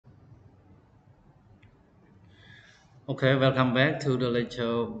Okay, welcome back to the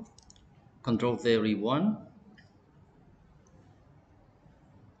lecture Control Theory 1.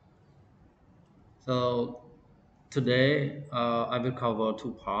 So today I will cover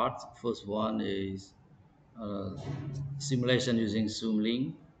two parts. First one is uh, simulation using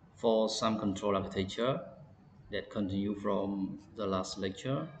Zoom for some control architecture that continue from the last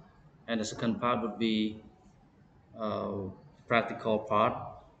lecture. And the second part would be uh, practical part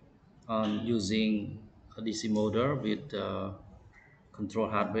on using a DC motor with control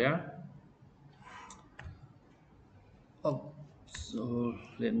hardware. Oh, so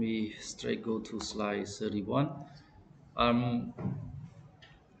let me straight go to slide 31. Um,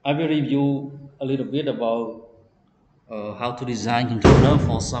 I will review a little bit about how to design controller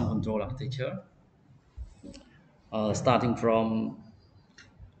for some control architecture, starting from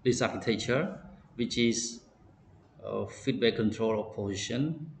this architecture, which is feedback control of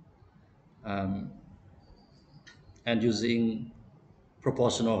position um, and using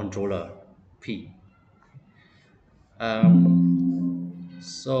proportional controller P.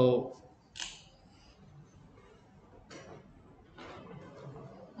 So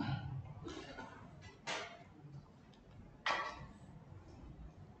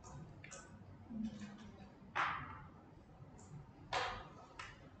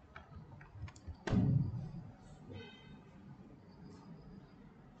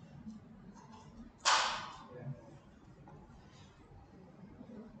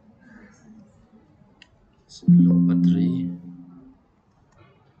low battery.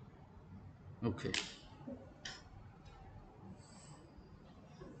 Okay.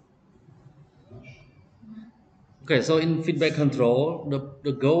 Okay, so in feedback control,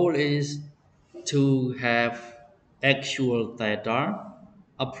 the goal is to have actual theta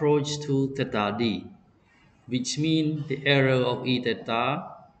approach to theta d, which means the error of E theta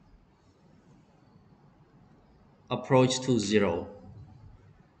approach to zero.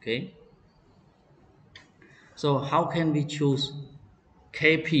 Okay, so how can we choose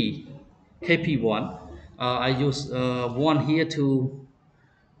KP? KP1. I use 1 here to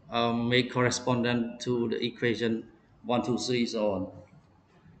make correspondent to the equation 1, 2, 3, so on.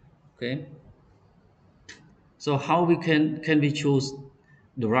 Okay, so how can we choose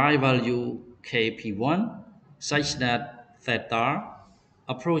the right value kp1 such that theta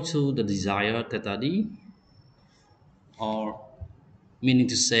approach to the desired theta d, or meaning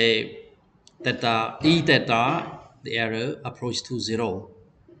to say theta e theta the error approach to zero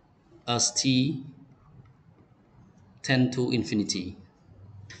as t tend to infinity.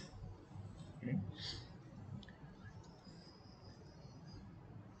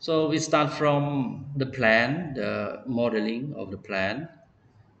 So we start from the plan, the modeling of the plan,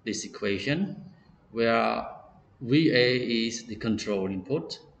 this equation, where VA is the control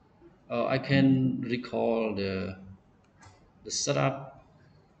input. I can recall the setup.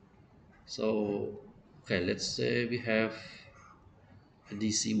 So, okay, let's say we have a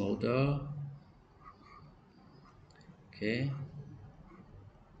DC motor. Okay,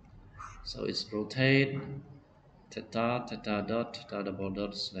 so it's rotate theta, theta dot, theta double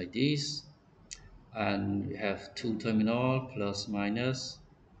dots like this, and we have two terminal plus minus,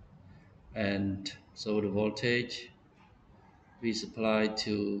 and so the voltage we supply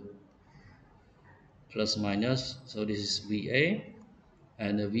to plus minus. So this is VA,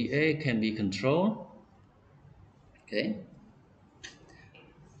 and the VA can be controlled. Okay,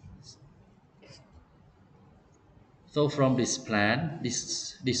 so from this plan,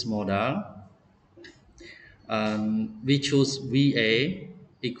 this model, we choose VA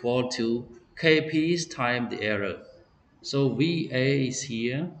equal to KP times the error. So VA is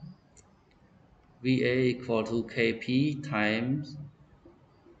here. VA equal to KP times,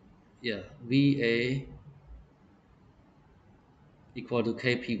 yeah, VA equal to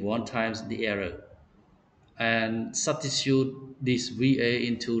KP1 times the error. And substitute this VA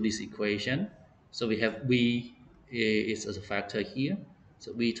into this equation. So we have V is as a factor here.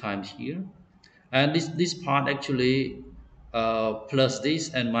 So V times here. And this part actually plus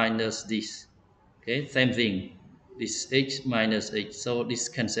this and minus this. Okay, same thing. This H minus H. So this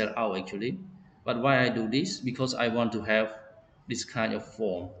cancel out actually. But why I do this? Because I want to have this kind of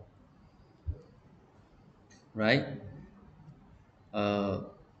form, right? Uh,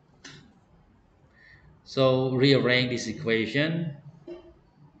 so rearrange this equation.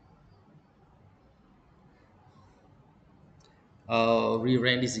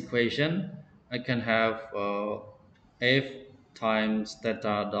 Rearrange this equation, I can have f times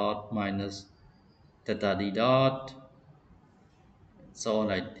theta dot minus theta d dot, so on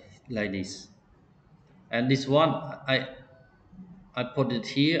like this. And this one, I put it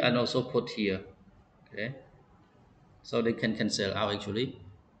here and also put here. Okay. so they can cancel out actually.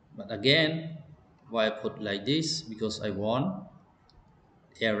 But again, why I put like this? Because I want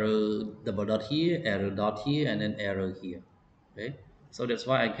error double dot here, error dot here, and then error here. Okay, so that's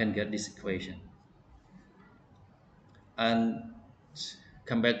why I can get this equation. And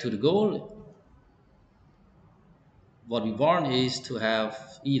come back to the goal. What we want is to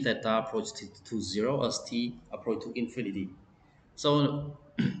have e theta approach to zero as t approach to infinity. So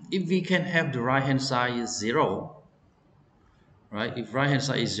if we can have the right hand side is zero, right? If right hand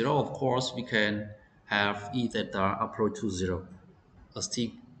side is zero, of course we can have e theta approach to zero as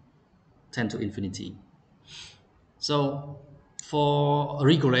t tend to infinity. So for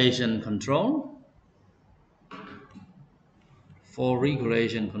regulation control, for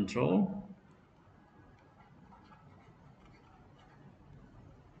regulation control,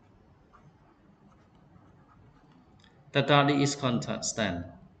 theta d is constant.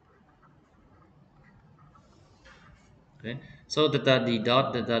 Okay, so theta d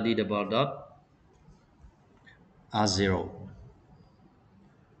dot, theta d double dot are zero.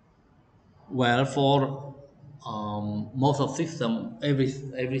 Well, for most of system,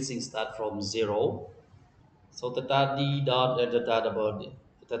 everything start from zero. So theta d dot and theta double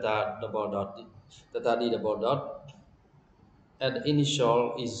dot theta d double dot at the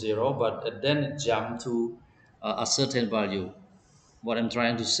initial is zero, but then it jump to a certain value. What I'm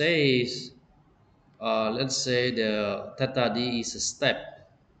trying to say is, let's say the theta d is a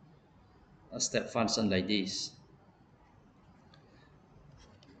step function like this.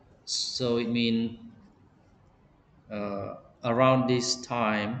 So it means around this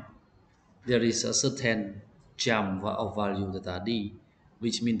time there is a certain jump of value theta d,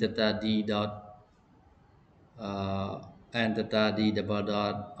 which means theta d dot and theta d double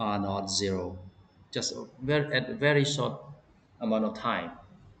dot are not zero, just at a very short amount of time.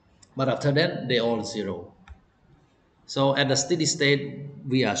 But after that, they all zero. So at the steady state,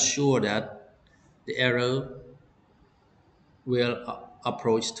 we are sure that the error will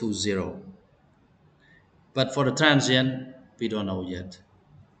approach to zero. But for the transient, we don't know yet.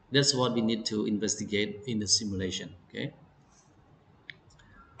 That's what we need to investigate in the simulation. Okay.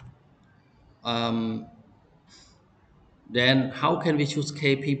 Um, then how can we choose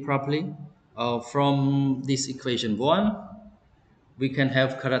Kp properly? From this equation one, we can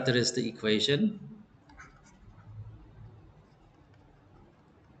have characteristic equation.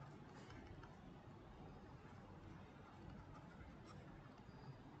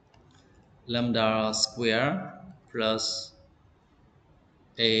 Lambda square plus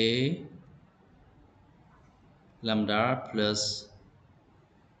a lambda plus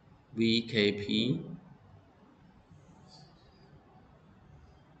vkp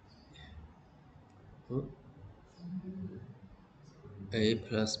a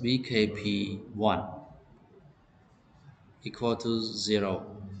plus bkp1 equal to 0,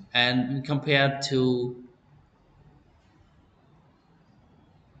 and compared to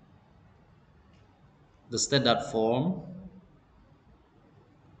the standard form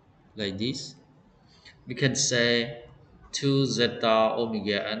like this, we can say 2 zeta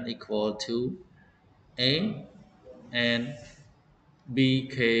omega n equal to a and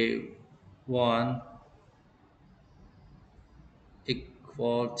bk1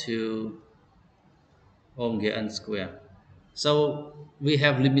 equal to omega n square. So we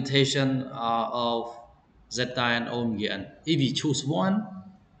have limitation of zeta and omega n. If we choose one,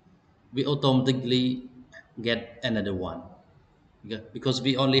 we automatically get another one. Okay? Because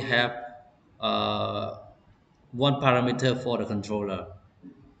we only have uh, one parameter for the controller.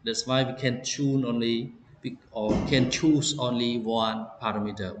 That's why we can tune only or can choose only one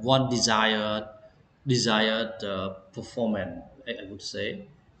parameter, one desired performance. I would say,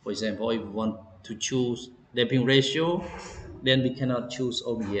 for example, if we want to choose damping ratio, then we cannot choose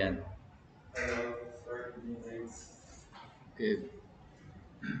OBN. Okay.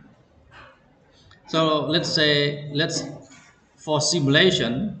 So for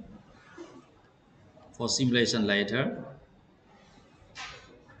simulation for simulation later,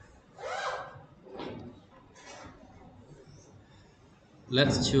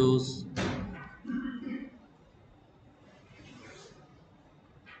 let's choose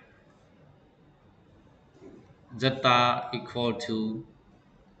zeta equal to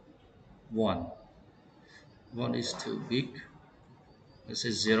 1. 1 is too big. Let's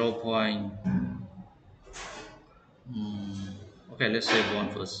say 0. Okay, let's say 1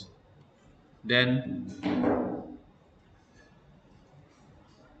 first. Then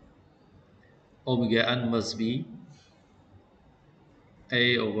omega n must be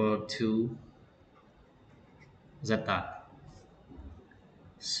a over 2 zeta.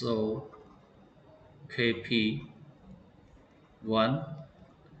 So Kp 1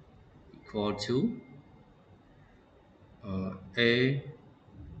 equal to A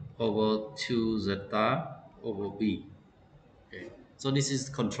over 2 zeta over B. Okay. So this is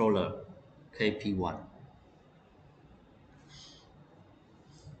controller KP1.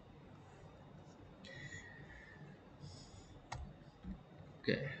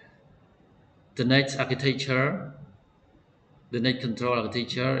 Okay. The next architecture, the next control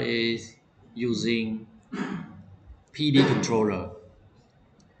architecture is using PD controller.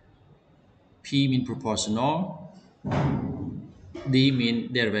 P mean proportional, D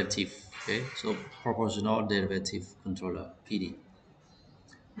mean derivative. Okay, so proportional derivative controller PD.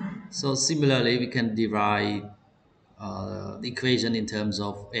 So similarly, we can derive the equation in terms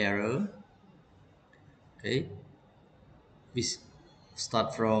of error. Okay, we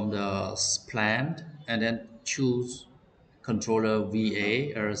start from the plant and then choose controller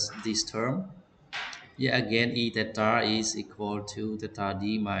VA as this term. Yeah, again, E theta is equal to theta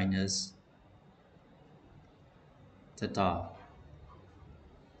D minus theta.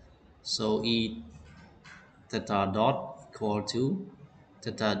 So E theta dot equal to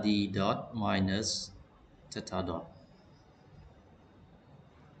theta D dot minus theta dot,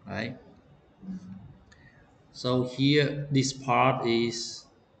 right? So here, this part is,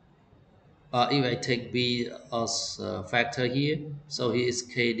 if I take B as a factor here, so here is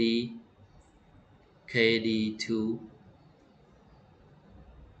KD, KD2,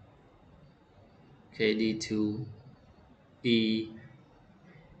 KD2, E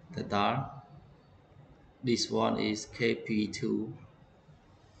theta. This one is KP2,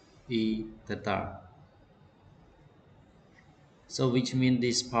 E theta. So which means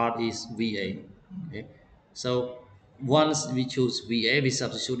this part is VA. Okay. So once we choose VA, we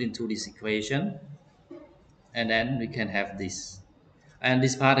substitute into this equation, and then we can have this. And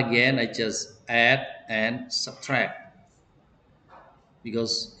this part again, I just add and subtract,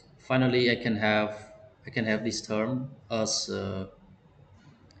 because finally I can have this term as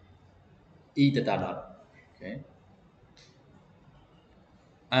E theta dot. Okay.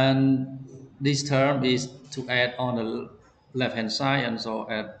 And this term is to add on the left hand side and so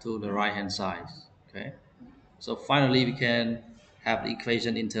add to the right hand side. Okay. So finally we can have the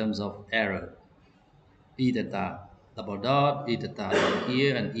equation in terms of error. E theta double dot, E theta dot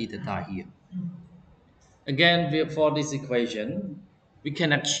here, and E theta here. Again, for this equation, we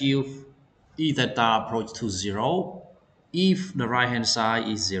can achieve E theta approach to 0 if the right hand side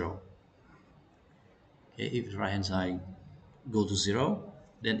is 0. Okay, if the right hand side go to 0,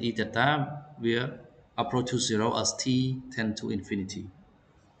 then E theta will approach to 0 as t tend to infinity.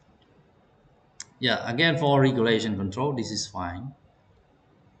 Yeah, again, for regulation control, this is fine.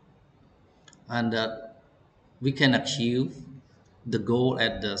 And we can achieve the goal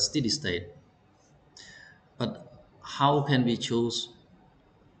at the steady state. But how can we choose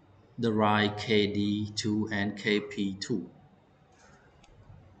the right KD2 and KP2?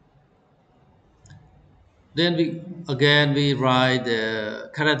 Then we write the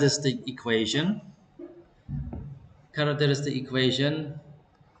characteristic equation. Characteristic equation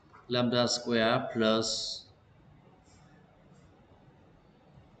lambda square plus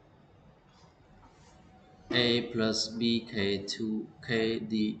A plus B K2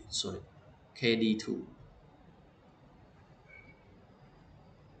 KD2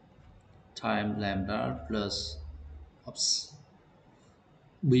 time lambda plus oops,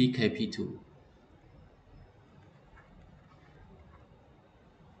 BKP2.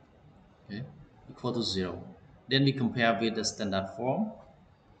 Okay, equal to 0. Then we compare with the standard form,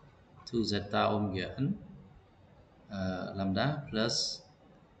 2 zeta omega n lambda plus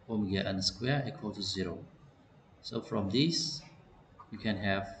omega n square equal to 0. So from this, you can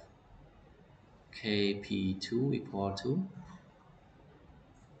have Kp2 equal to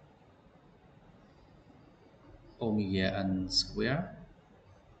omega n square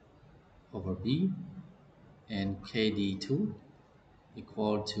over b, and Kd2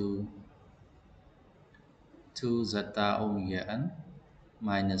 equal to 2 zeta omega n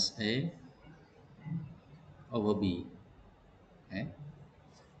minus a over b. Okay.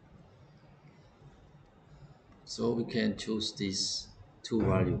 So we can choose these two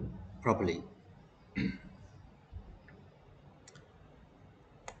values properly.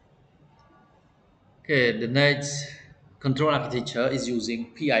 Okay, the next control architecture is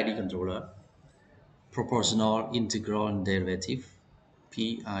using PID controller, proportional integral and derivative,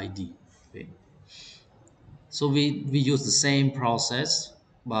 PID. Okay. So we use the same process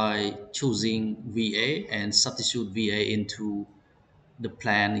by choosing VA and substitute VA into the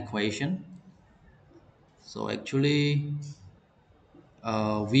plan equation. So actually,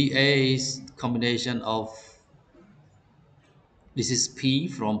 VA is combination of This is P,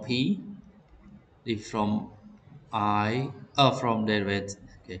 this from I, from derivative.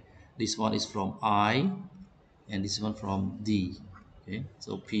 Okay, this one is from I, and this one from D. Okay,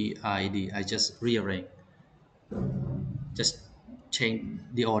 so P, I, D. I just rearrange, just change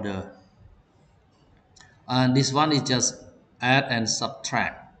the order. And this one is just add and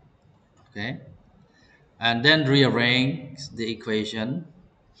subtract. Okay, and then rearrange the equation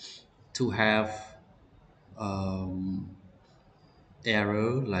to have um,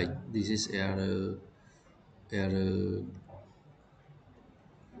 error, like this is error, error,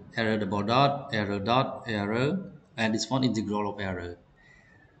 error double dot, error, and this one integral of error.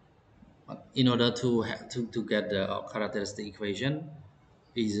 In order to to get the characteristic equation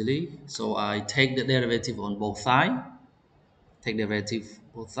easily, so I take the derivative on both sides, take derivative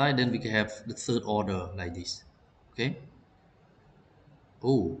both sides, then we can have the third order like this. Okay.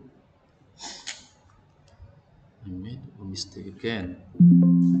 Oh, I made a mistake again.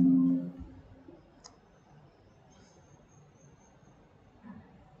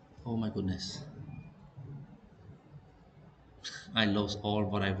 Oh my goodness, I lost all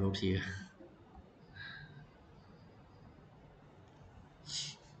what I wrote here.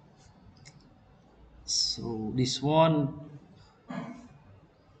 So this one,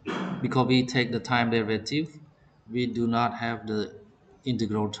 because we take the time derivative, we do not have the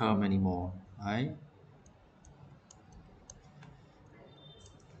integral term anymore, right?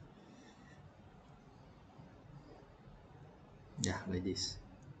 Yeah, like this.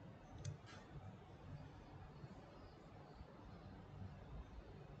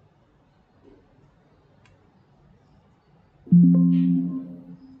 Hmm?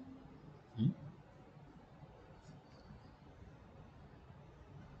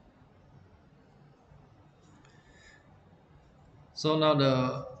 So now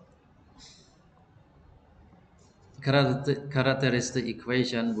the characteristic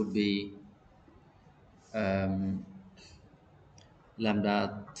equation would be um,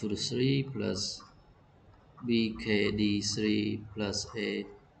 lambda to the 3 plus bkd3 plus a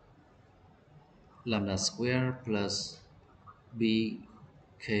lambda square plus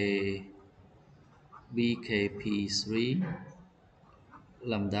bk bkp3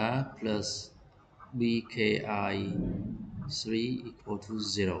 lambda plus bki3 equal to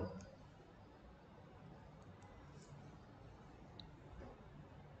 0.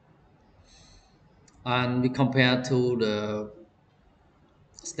 And we compare to the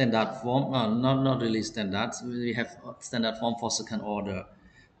standard form, not really standards. We have a standard form for second order,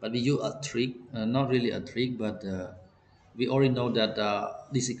 but we use a trick, not really a trick, but we already know that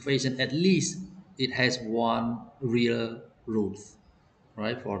this equation, at least it has one real root,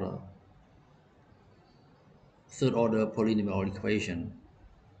 right, for the third order polynomial equation.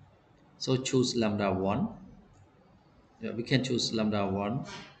 So choose lambda 1. Yeah, we can choose lambda 1,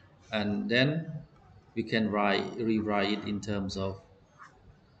 and then we can rewrite it in terms of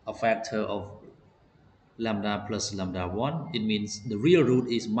a factor of lambda plus lambda 1. It means the real root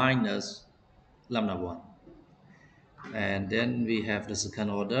is minus lambda 1. And then we have the second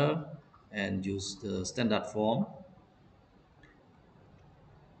order and use the standard form.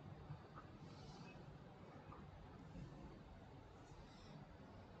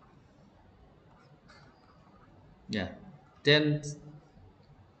 Yeah. Then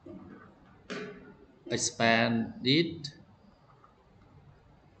expand it.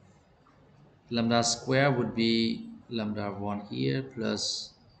 Lambda square would be lambda 1 here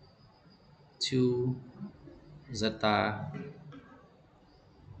plus 2 zeta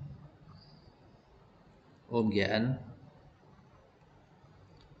omega n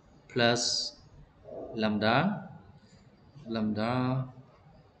plus lambda lambda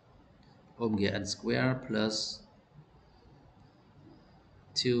omega n square plus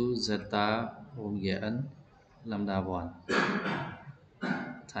 2 zeta omega n lambda 1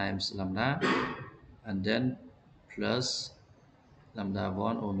 times lambda, and then plus lambda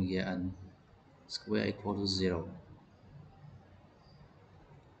 1 omega n square equal to 0.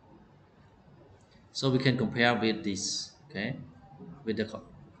 So we can compare with this, okay, with the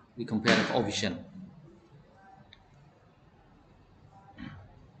we compare the coefficient.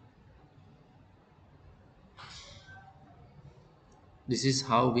 This is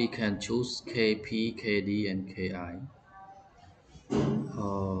how we can choose kp, kd, and ki.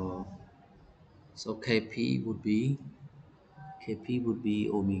 uh, so kp would be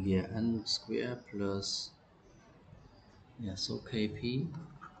omega n square plus, yeah, so kp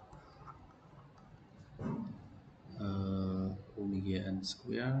omega n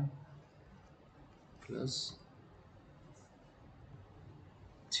square plus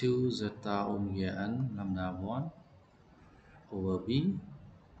 2 zeta omega n lambda 1 over b,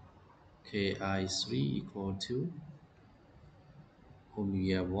 ki3 equal to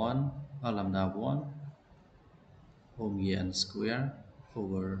omega 1 lambda 1 omega n square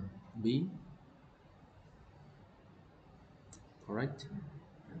over b, correct?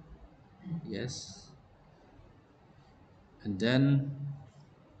 Yes. And then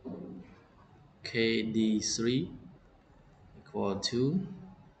kd3 equal to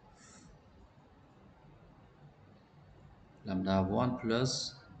lambda 1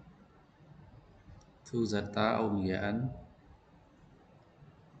 plus 2 zeta omega n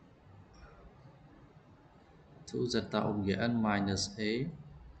 2 zeta omega n minus a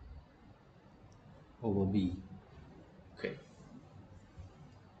over b. Okay,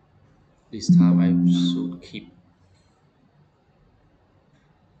 this time I should keep,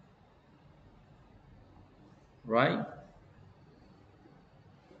 right?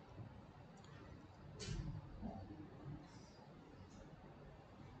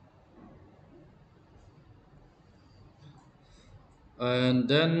 And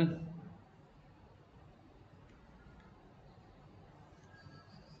then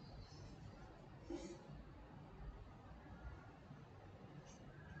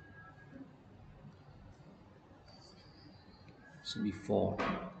should be 4.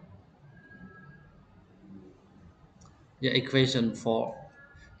 Yeah, equation 4.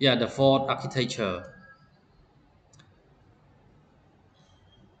 Yeah, the fourth architecture.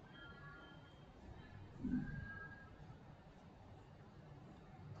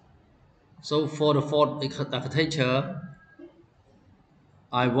 So for the fourth architecture,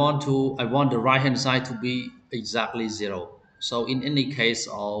 I want the right hand side to be exactly 0. So in any case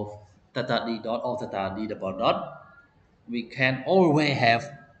of theta d dot or theta d double dot, we can always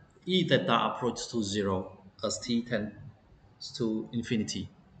have e theta approach to 0 as t tends to infinity,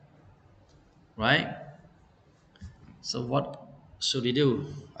 right? So what should we do?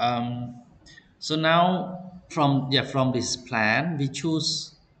 So now from this plan we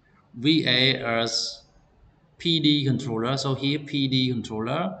choose VA as PD controller. So here PD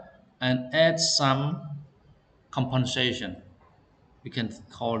controller and add some compensation. We can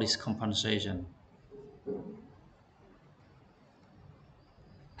call this compensation.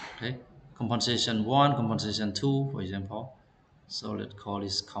 Okay, compensation 1, compensation 2, for example. So let's call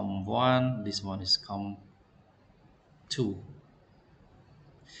this com 1. This one is com 2.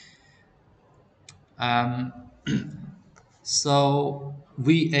 Um, so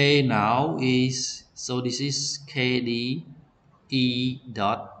VA now is, so this is KD E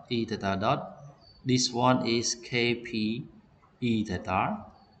dot E theta dot. This one is KP E theta,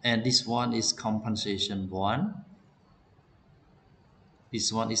 and this one is compensation 1.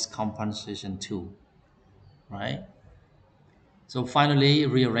 This one is compensation 2, right? So finally,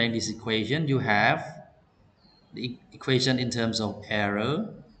 rearrange this equation. You have the equation in terms of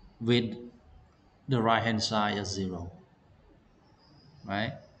error with the right hand side as 0,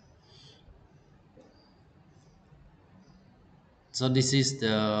 right? So this is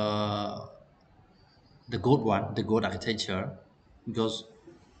the good one, the good architecture, because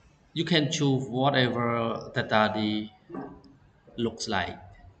you can choose whatever theta d looks like.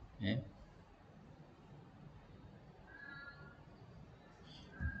 Yeah?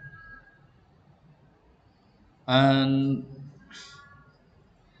 And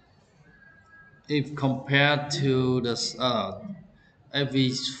if compared to the if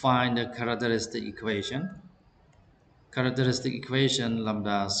we find the characteristic equation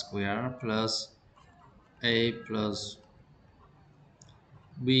lambda square plus a plus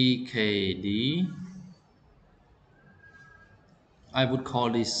bkd, I would call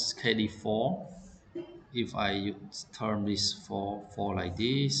this kd4. If I term this for like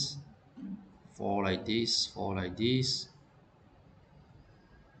this, 4 like this, 4 like this,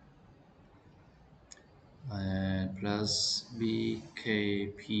 and plus bkp4.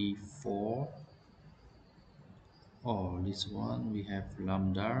 Oh, this one we have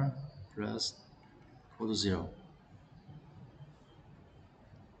lambda plus equal to 0.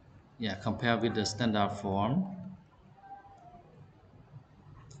 Yeah, compare with the standard form.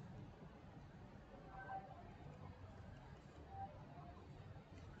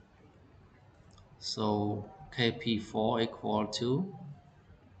 So kp4 equal to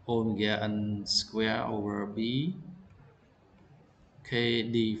omega n square over b,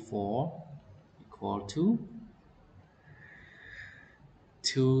 kd4 equal to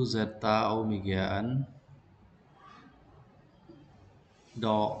 2 zeta omega n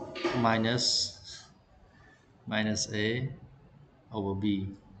dot minus a over b.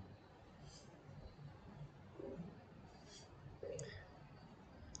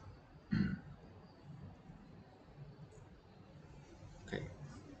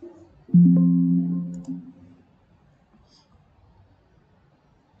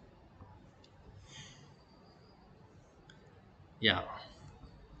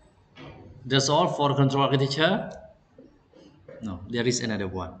 That's all for the control architecture. No, there is another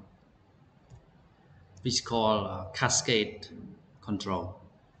one which is called cascade control.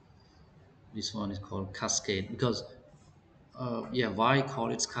 This one is called cascade because yeah, why I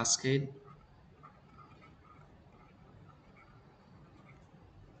call it cascade?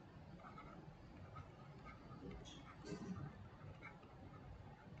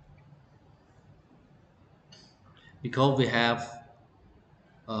 Because we have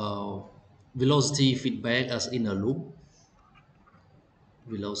uh, velocity feedback as in a loop.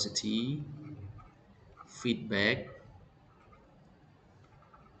 Velocity feedback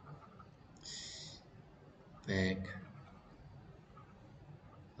back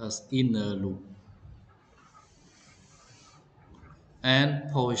as in a loop,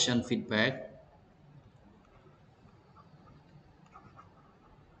 and position feedback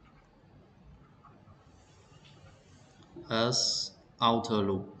as outer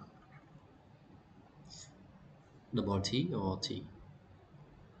loop, double T or T,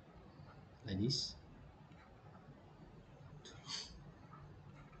 like this.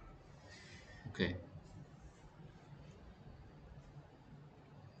 Okay.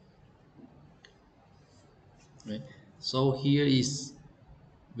 Right. So here is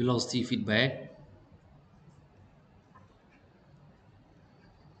velocity feedback,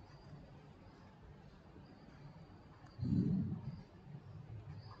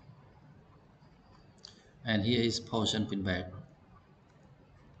 and here is position feedback.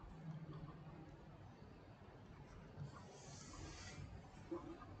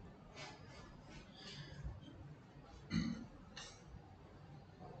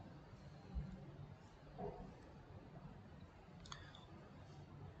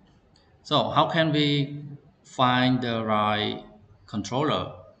 So how can we find the right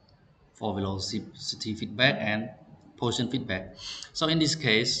controller for velocity feedback and position feedback? So in this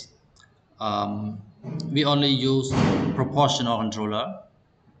case, um, we only use proportional controller.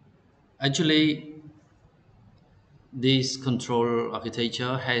 Actually, this control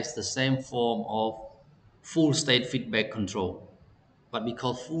architecture has the same form of full state feedback control. But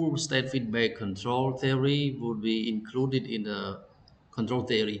because full state feedback control theory would be included in the control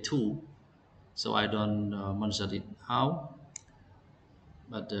theory too, so I don't mention it how.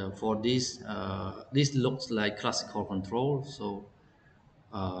 But for this, this looks like classical control, so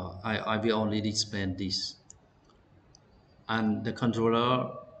I will only explain this. And the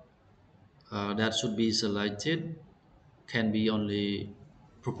controller that should be selected can be only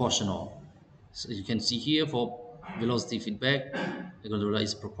proportional. So you can see here for velocity feedback, the controller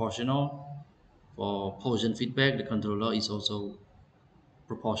is proportional. For position feedback, the controller is also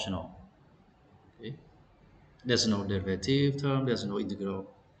proportional. Okay? There's no derivative term, there's no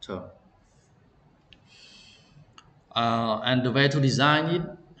integral term. And the way to design it,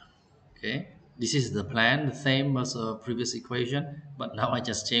 okay, this is the plan, the same as a previous equation, but now I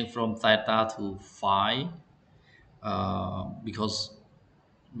just change from theta to phi because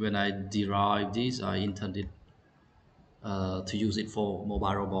when I derive this, I intended to use it for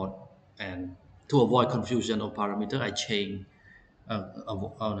mobile robot, and to avoid confusion of parameter, I change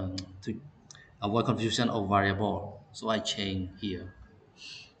to avoid confusion of variable. So I change here.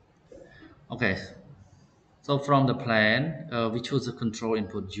 Okay. So from the plan, we choose the control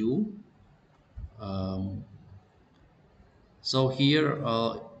input U. Um, so here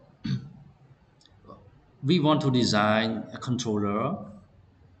we want to design a controller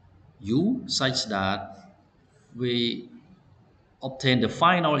U such that we obtain the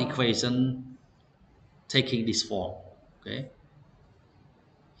final equation taking this form. Okay.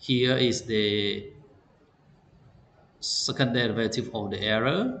 Here is the second derivative of the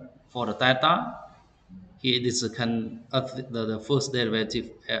error for the theta. Here is the second the first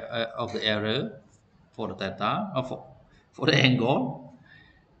derivative of the error for the theta for the angle,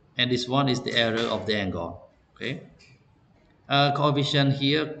 and this one is the error of the angle. Okay. Coefficient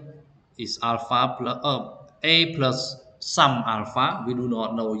here is alpha plus a plus some alpha. We do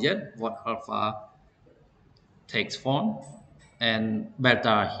not know yet what alpha takes form, and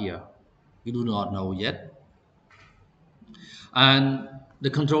beta here. We do not know yet. And the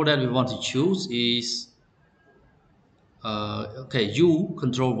control that we want to choose is okay. U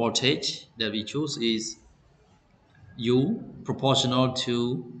control voltage that we choose is U proportional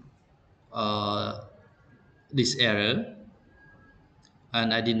to uh, this error,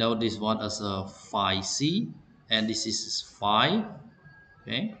 and I denote this one as a phi c, and this is phi,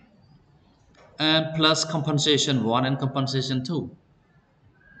 okay, and plus compensation 1 and compensation 2.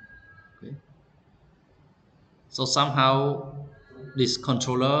 Okay. So somehow this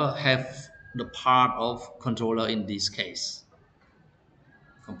controller have the part of controller in this case.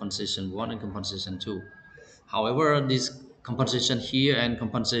 compensation 1 and compensation 2. However, this compensation here and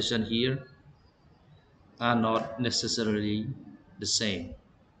compensation here are not necessarily the same.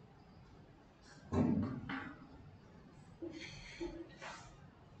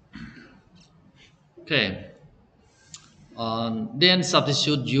 Okay, then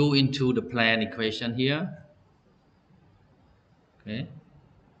substitute u into the plan equation here. Okay,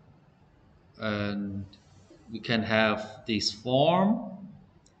 and we can have this form,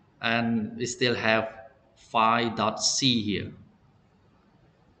 and we still have phi dot c here.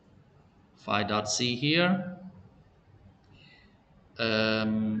 Phi dot c here.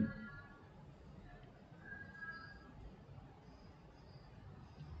 Um,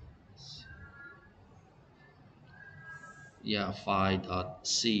 yeah, phi dot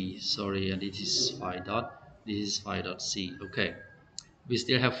c. Sorry, and it is phi dot. This is phi dot c. Okay, we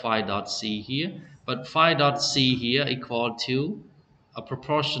still have phi dot c here, but phi dot c here equal to a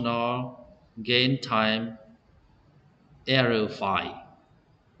proportional gain time error phi,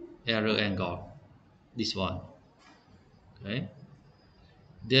 error angle. This one. Okay.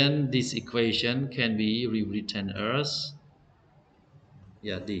 Then this equation can be rewritten as,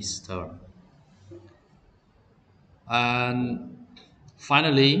 yeah, this term. And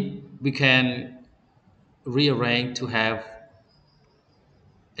finally, we can rearrange to have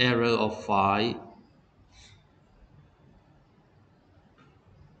error of phi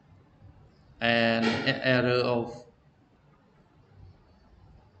and error of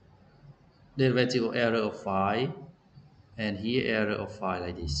derivative of error of phi, and here error of phi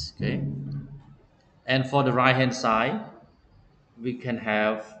like this. Okay. And for the right hand side, we can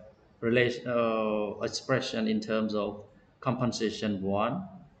have relation expression in terms of compensation 1,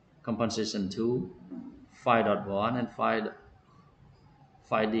 compensation 2, phi dot 1, and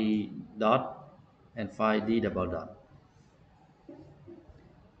phi d dot, and phi d double dot.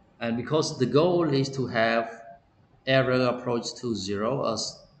 And because the goal is to have error approach to 0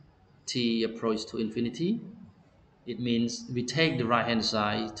 as t approach to infinity, it means we take the right hand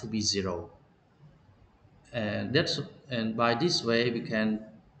side to be 0. And by this way we can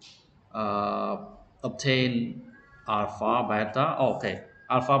uh, obtain alpha beta. Okay,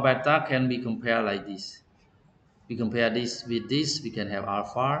 alpha beta can be compared like this. We compare this with this, we can have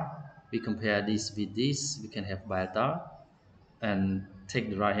alpha. We compare this with this, we can have beta. And take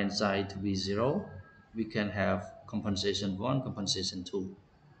the right hand side to be 0, we can have compensation 1, compensation 2.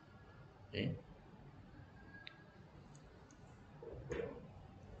 Okay.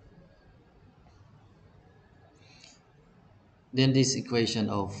 Then this equation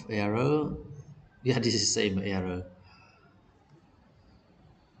of error, yeah, this is same error.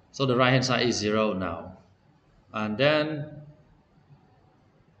 So the right hand side is 0 now. And then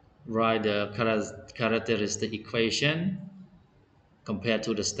write the characteristic equation compared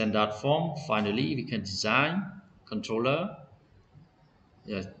to the standard form. Finally, we can design controller,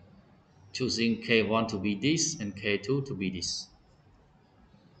 yeah, choosing K1 to be this and K2 to be this.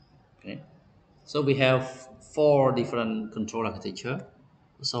 Okay. So we have 4 different control architecture.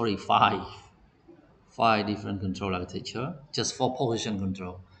 Sorry, 5 different control architecture just for position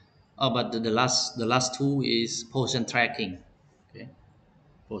control. But the last 2 is position tracking. Okay,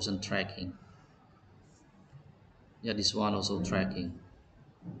 position tracking. Yeah, this one also tracking.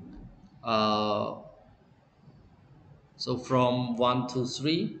 Uh, so from 1 to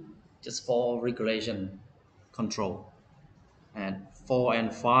 3, just for regulation control, and 4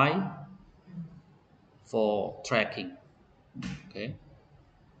 and 5 for tracking. Okay.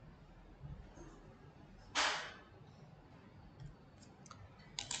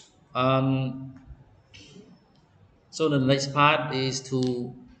 Um, so the next part is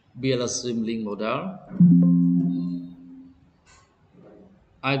to build a simulink model.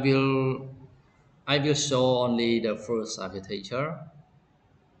 I will I will show only the first architecture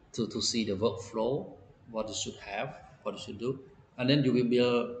to see the workflow, what you should have, what you should do, and then you will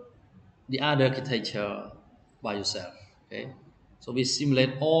build the other architecture by yourself. Okay, so we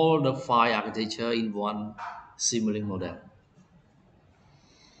simulate all the 5 architecture in one Simulink model.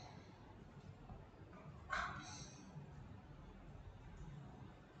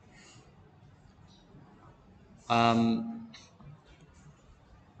 Um,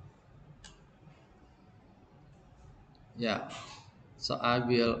 yeah, so I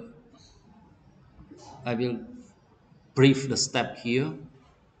will brief the step here.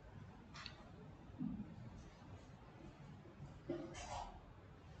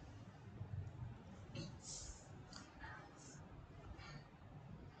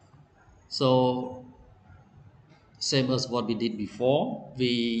 So same as what we did before, we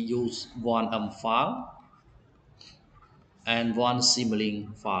use one file. and one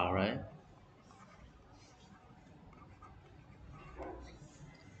simulating file, right?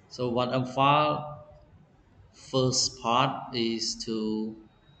 So one file first part is to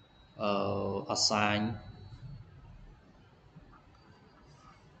assign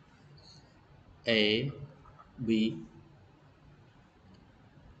A, B,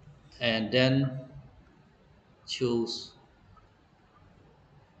 and then choose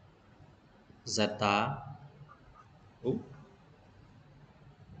zeta. Oh,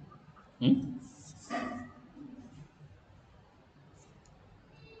 hmm?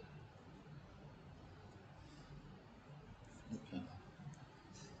 Okay.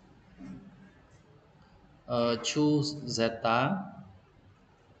 Choose zeta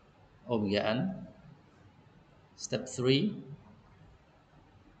omega n. Step 3,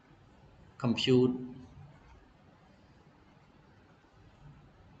 compute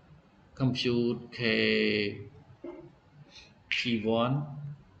k p1,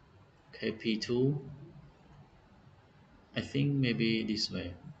 k p2. I think maybe this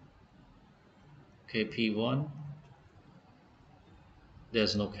way. K p1.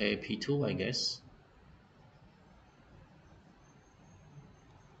 There's no k p2, I guess.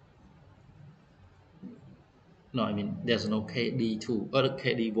 No, I mean there's no kd2 or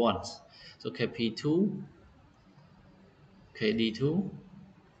kd1. So kp2, kd2,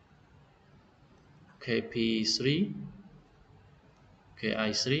 kp3,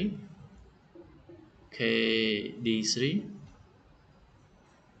 ki3, kd3,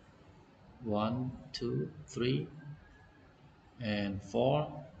 1, 2, 3, and 4,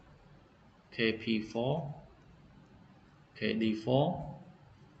 kp4, kd4,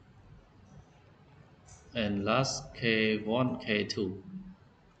 and last k1, k2,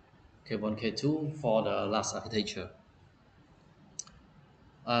 k1, k2 for the last architecture.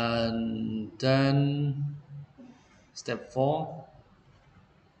 And then step 4,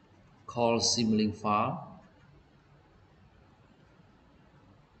 call simulating file,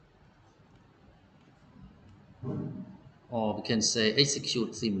 or we can say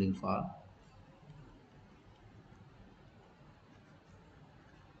execute simulating file.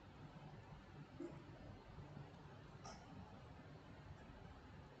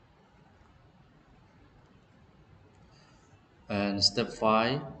 And step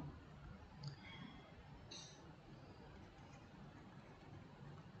 5,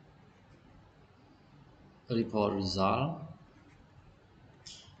 report result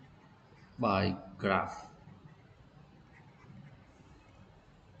by graph.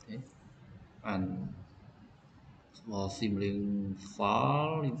 Okay. And for simulating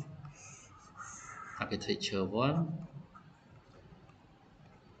file, architecture 1,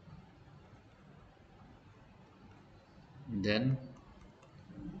 then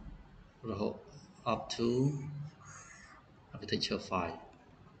up to architecture 5.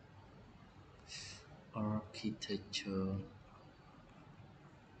 Architecture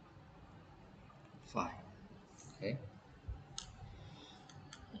 5. Okay.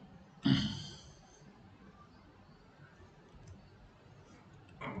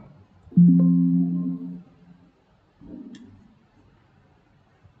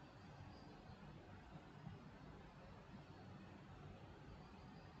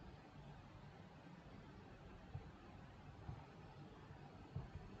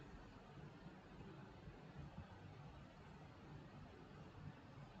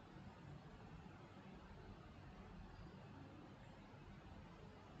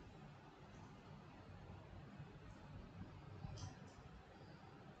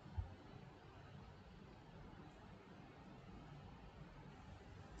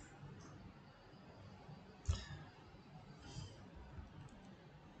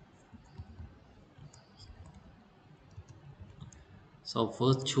 So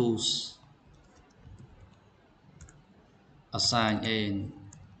first choose assign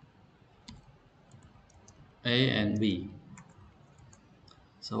A and B.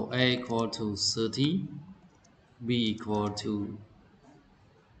 So A equal to 30, B equal to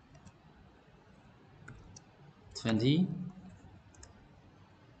 20.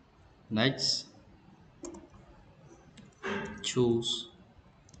 Next, choose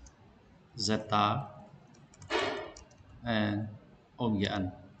zeta and omega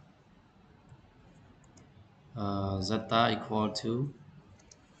n. Zeta equal to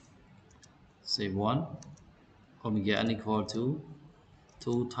say 1, omega n equal to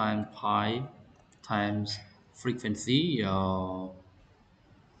 2 times pi times frequency,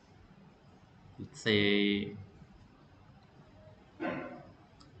 say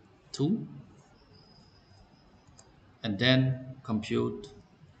 2, and then compute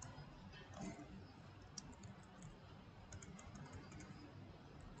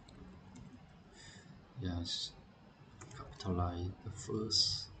Yes, capitalize the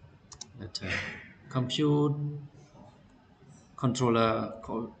first letter. Compute controller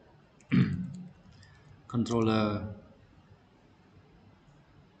controller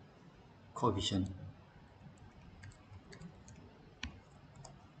coefficient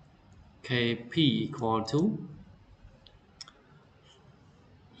kp equal to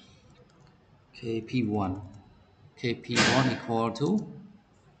kp1 kp1 equal to,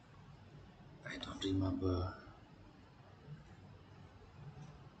 I don't remember,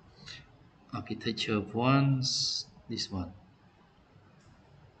 architecture ones, this one.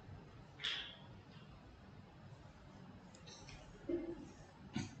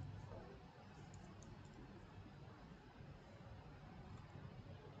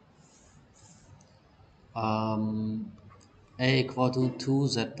 A equal to 2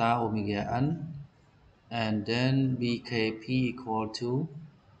 zeta omega n, and then bkp equal to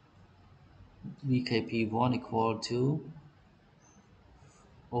bkp1 equal to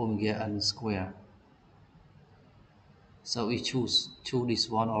omega n square. So we choose this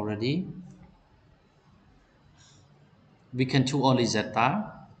one already. We can choose only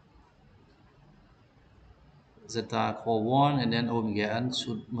zeta equal 1, and then omega n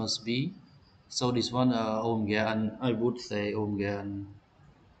must be, so this one omega n, I would say omega n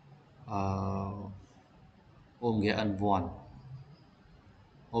omega n 1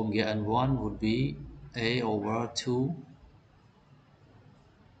 omega n 1 would be a over 2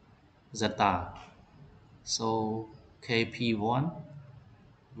 zeta. So kp1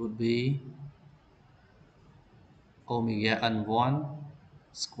 would be omega n1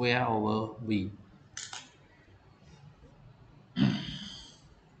 square over b.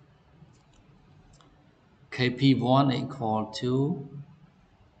 kp1 equal to,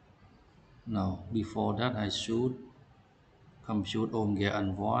 no, before that I should compute omega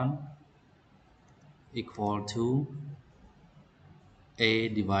n1 equal to a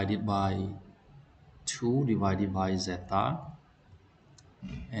divided by 2 divided by zeta,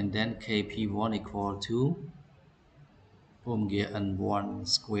 and then kp1 equal to omega n1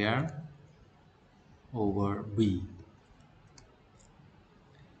 square over b,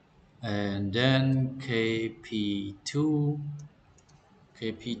 and then kp2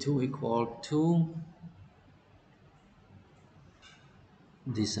 equal to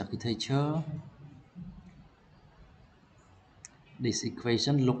this architecture. This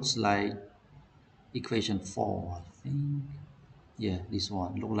equation looks like equation 4, I think. Yeah, this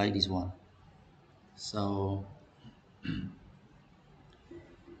one look like this one. So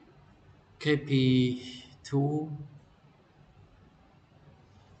kp2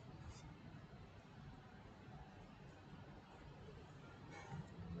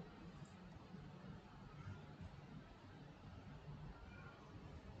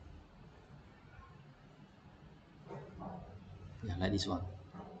 yeah, like this one.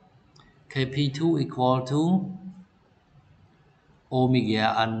 kp2 equal to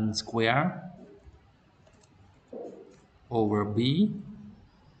omega n square over b,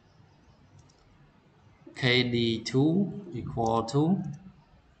 kd2 equal to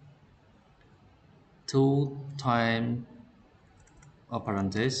 2 times,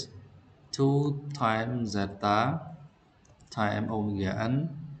 parenthesis, 2 times zeta times omega n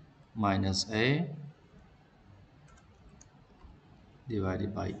minus a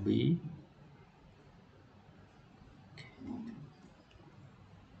divided by b,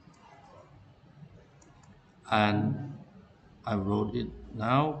 and I wrote it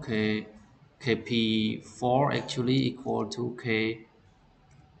now. kp4 actually equal to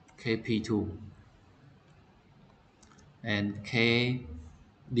kp2, and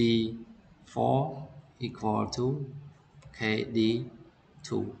kd4 equal to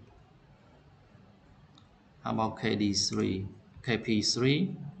kd2. How about kd3?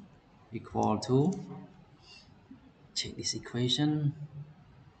 kp3 equal to, check this equation,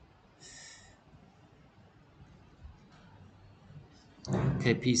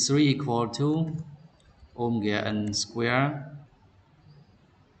 kp3 equal to omega n square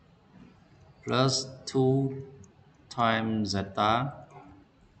plus 2 times zeta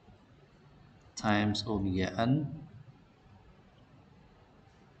times omega n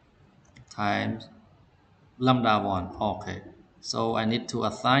times lambda 1. Okay, so I need to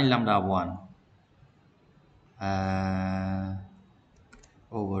assign lambda 1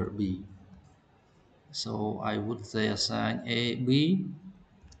 over b. So I would say assign a, b,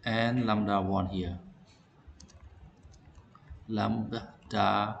 and lambda 1 here.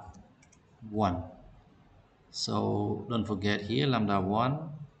 Lambda 1. So don't forget here lambda 1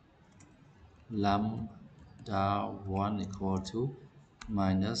 equal to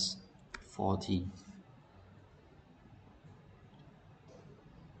minus 40.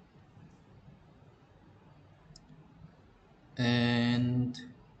 and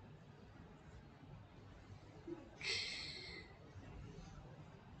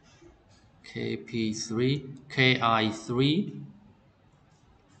ki3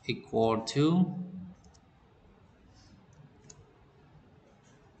 equal to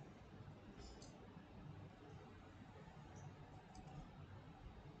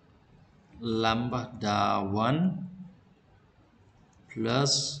lambda 1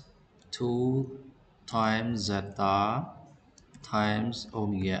 plus 2 times zeta times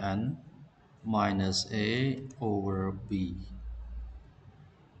omega n minus a over b.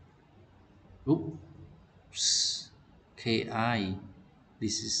 Oops, ki,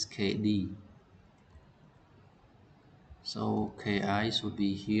 this is kd. So ki should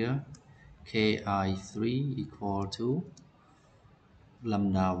be here. ki3 equal to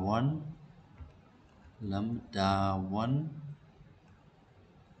lambda 1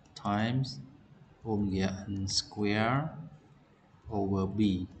 times omega n square over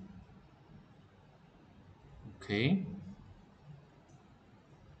b. Okay.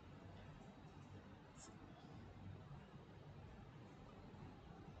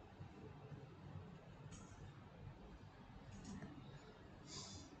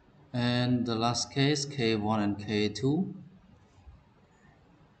 And the last case, k1 and k2.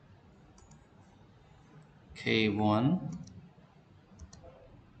 k1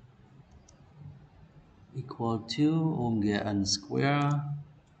 equal to omega n square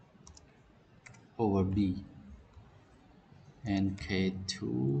over b, and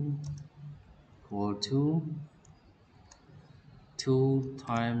k2 equal to 2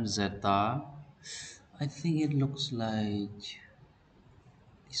 times zeta. I think it looks like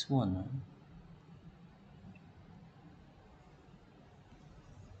this one, huh?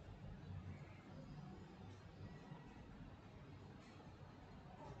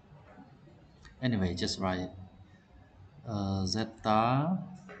 Anyway, just write zeta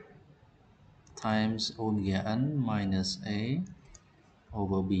times omega n minus a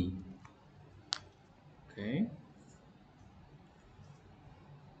over b. Okay.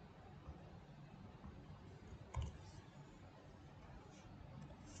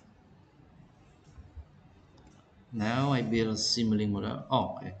 Now I build a Simulink model.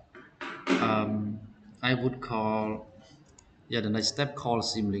 Oh, okay. I would call, the next step called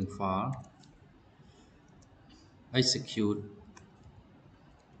Simulink file. Execute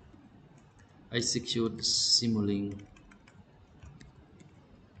Simulink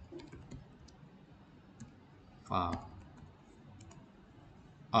file.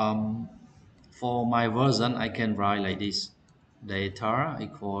 For my version, I can write like this: data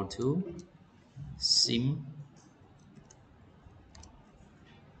equal to sim.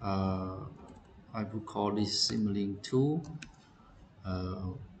 I would call this Simulink 2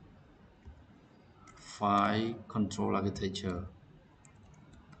 file control architecture.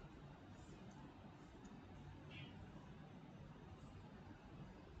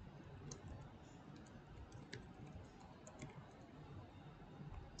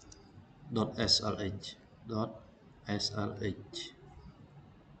 .slh.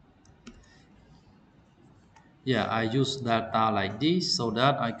 Yeah, I use data like this so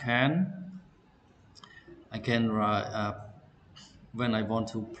that I can write when I want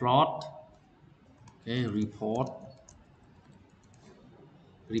to plot. Okay, report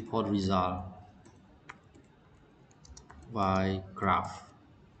result by graph.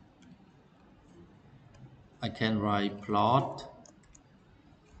 I can write plot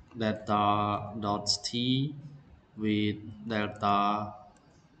data dot t with delta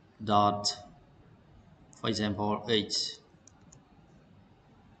dot, for example,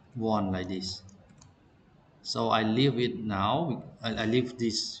 h1 like this. So I leave it now. I leave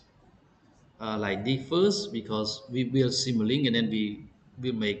this like this first because we build Simulink and then we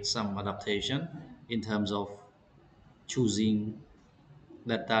will make some adaptation in terms of choosing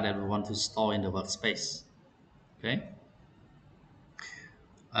data that we want to store in the workspace. Okay.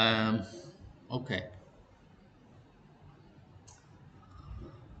 Um, okay.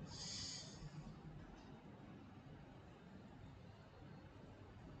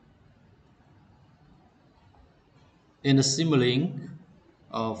 In the Simulink,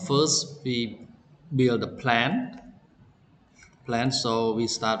 first we build a plan. So we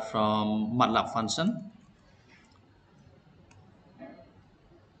start from MATLAB function.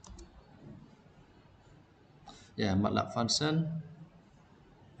 Yeah, MATLAB function.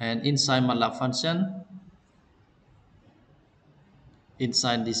 And inside MATLAB function,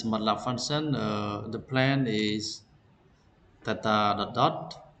 inside this MATLAB function, the plan is theta dot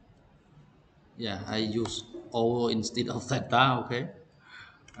dot. Yeah, I use O instead of theta. Okay,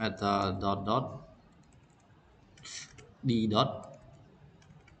 at dot dot D dot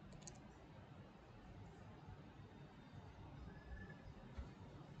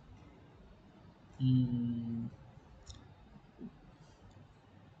mm,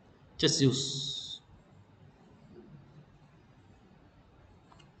 just use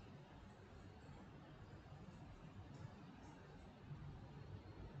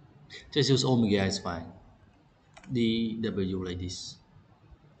omega is fine. dw like this.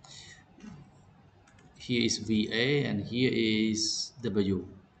 Here is VA and here is W.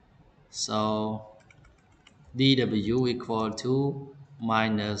 So dw equal to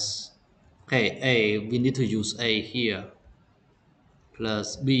minus, okay, A, we need to use A here,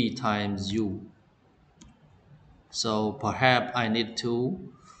 plus B times U. So perhaps I need to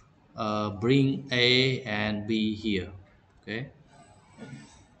bring A and B here. Okay,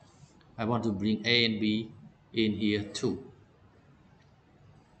 I want to bring A and B in here too.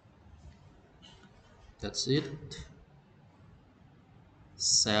 That's it.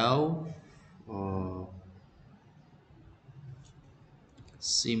 Cell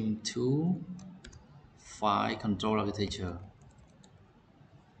sim2 file control architecture.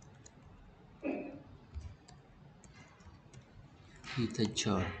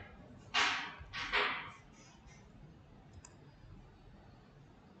 Architecture.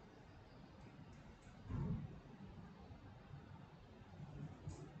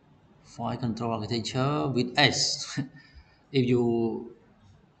 File control architecture with S. If you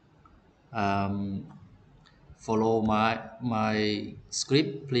follow my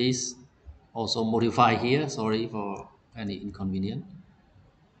script, please also modify here. Sorry for any inconvenience.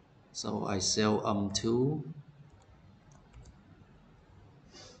 So I sell to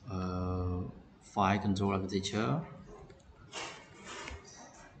file control architecture.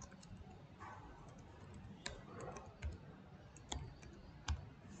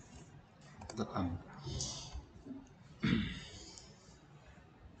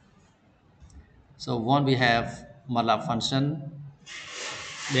 So once we have MATLAB function,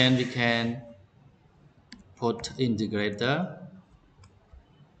 then we can put integrator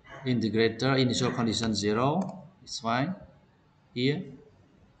initial condition 0 is fine here.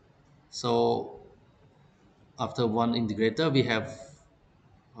 So after one integrator we have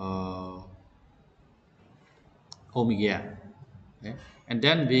omega, okay? And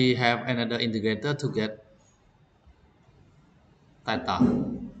then we have another integrator to get theta,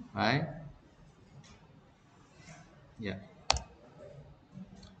 right? Yeah.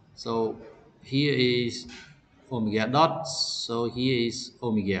 So here is omega dot, so here is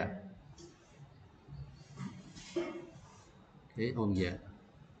omega, okay, omega,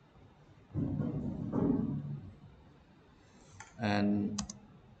 and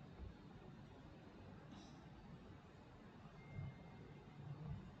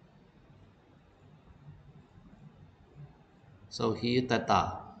so here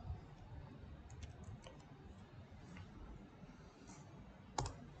theta.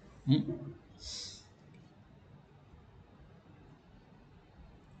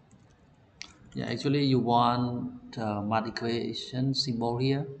 Yeah, actually you want math equation symbol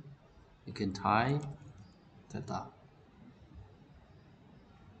here, you can type theta.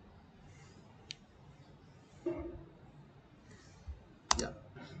 Yeah.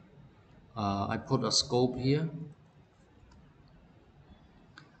 I put a scope here.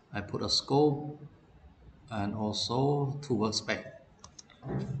 I put a scope and also two workspace.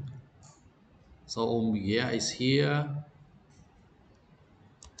 So omega is here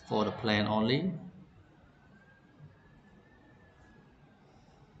for the plane only.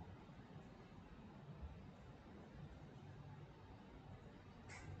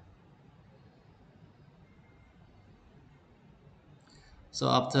 So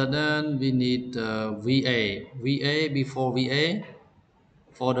after that we need VA before VA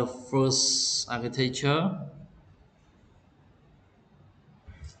for the first architecture.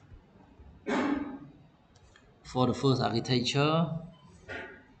 For the first architecture,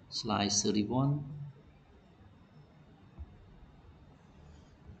 slide 31.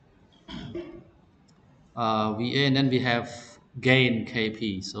 VA, and then we have gain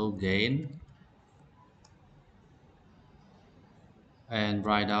KP. So gain and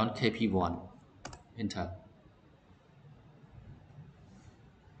write down KP1. Enter.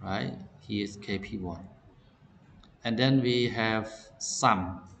 Right, here's KP1. And then we have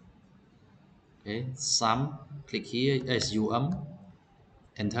sum. Okay, sum. Click here as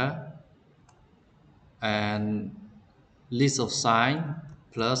enter. And list of sign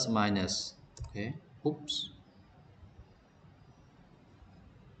plus minus. Okay, oops.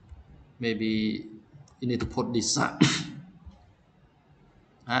 Maybe you need to put this sign.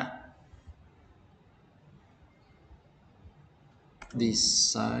 This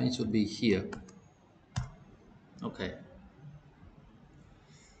side should be here. Okay,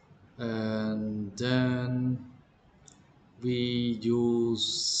 and then we use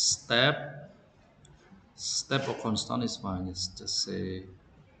step or constant is fine. Let's just say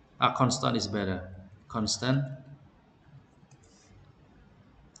constant is better. Constant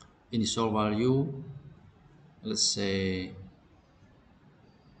initial value, let's say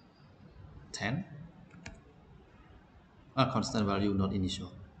 10. Constant value, not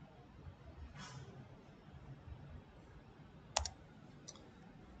initial.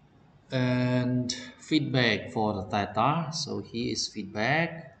 And feedback for the theta. So here is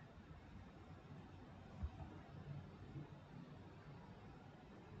feedback.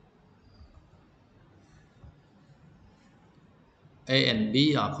 A and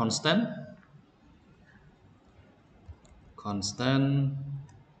B are constant. Constant.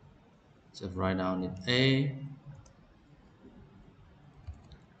 Just write down it A.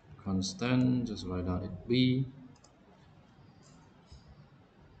 Constant. Just write down it B.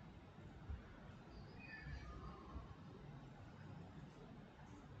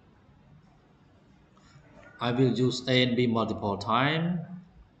 I will use A and B multiple time.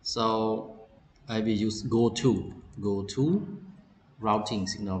 So I will use go to routing,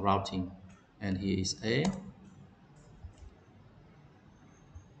 signal routing, and here is A.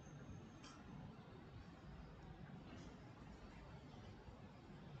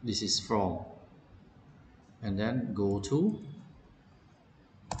 This is from, and then go to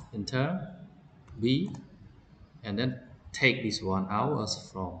enter B, and then take this one out as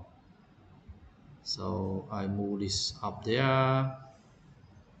from. So I move this up there.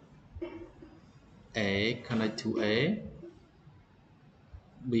 A connect to A,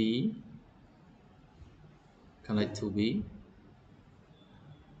 B connect to B,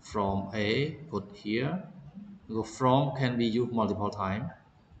 from A put here. So from can be used multiple times.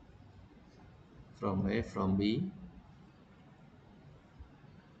 From A, from B,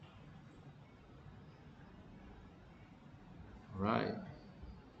 right.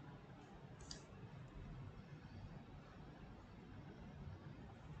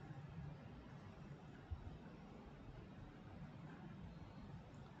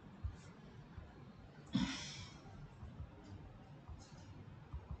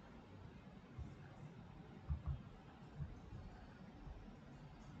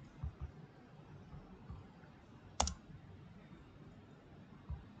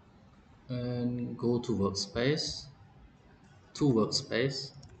 And go to workspace,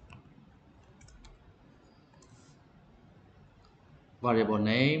 variable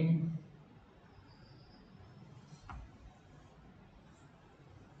name,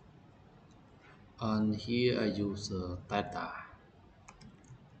 and here I use theta.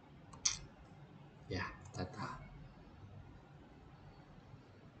 Yeah, theta.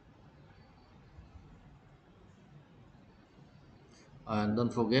 And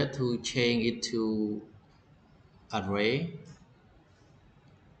don't forget to change it to array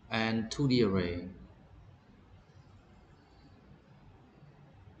and 2D array.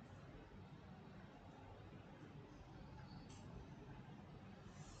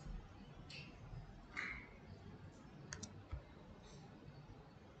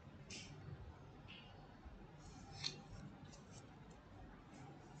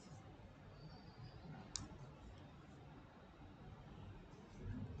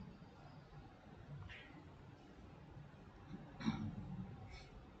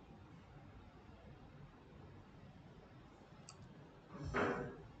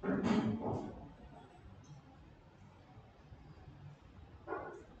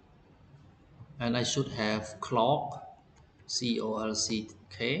 And I should have clock,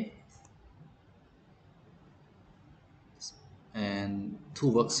 COLCK, and to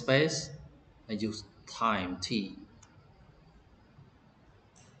workspace I use time T.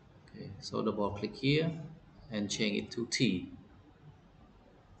 Okay, so double click here and change it to T.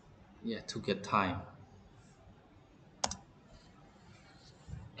 Yeah, to get time.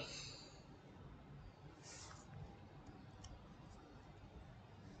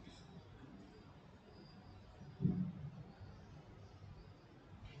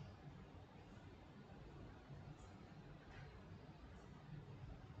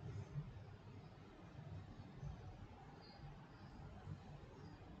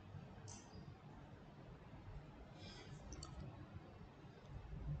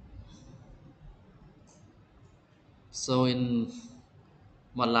 So in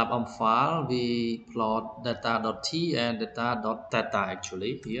MATLAB file we plot data.t and data.theta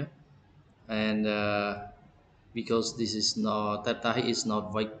actually here, and because this is not theta is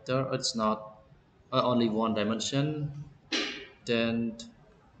not vector, it's not only one dimension, Then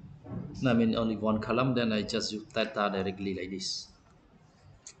I mean only one column, then I just use data directly like this.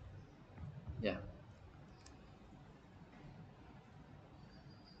 Yeah,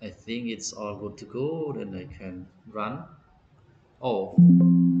 I think it's all good to go. Then I can run. Oh,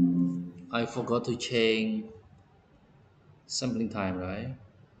 I forgot to change sampling time, right?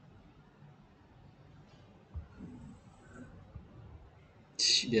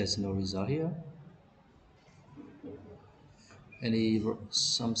 There's no result here.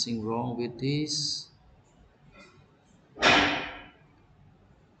 Something wrong with this?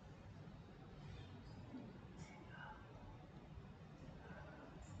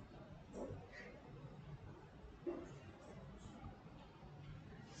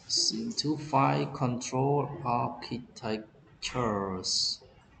 Into file control architectures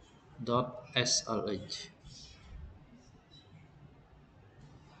 .slh.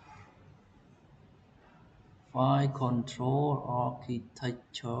 File control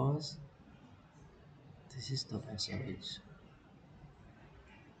architectures. This is .slh.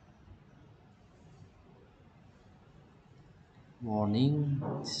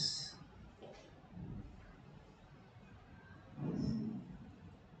 Warnings.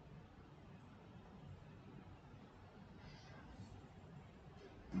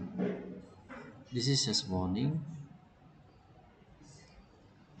 This is just warning.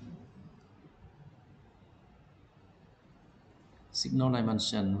 Signal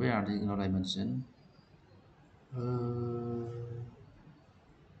dimension. Where are the signal dimension? Uh,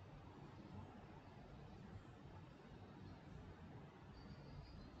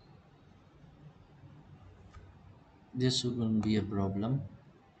 this shouldn't be a problem.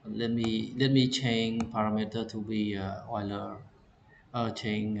 Let me change parameter to be Euler.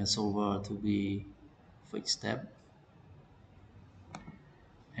 Change solver to be fixed step,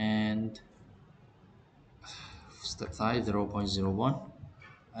 and step size 0.01,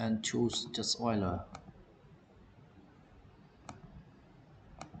 and choose just Euler.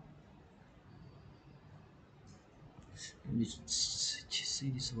 Let me see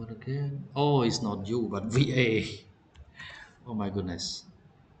this one again. Oh, it's not U but VA. Oh my goodness,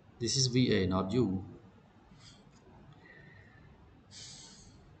 this is VA, not U.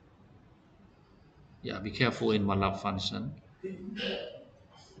 Yeah, be careful in MATLAB function.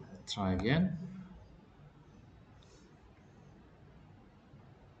 Try again.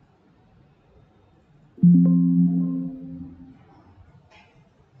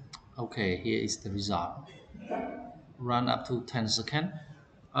 Okay, here is the result. Run up to 10 seconds.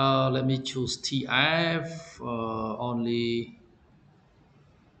 Let me choose TF, only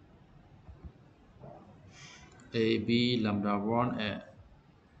AB lambda 1 and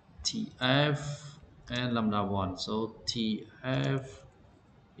TF and lambda 1. So TF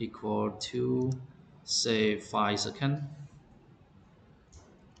equal to say 5 seconds,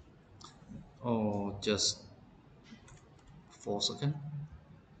 or just 4 seconds,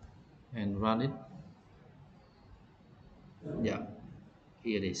 and run it. Yeah,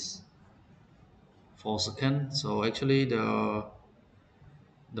 here it is. 4 seconds. So actually the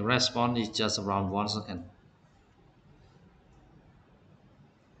response is just around 1 second.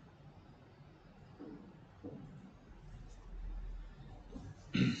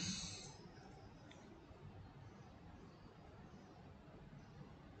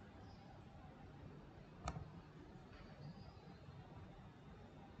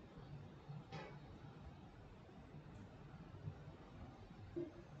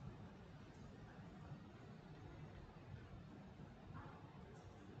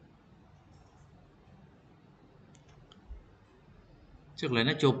 Trước lấy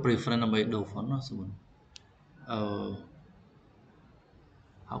nó cho preference là mấy đầu phấn nó xuống.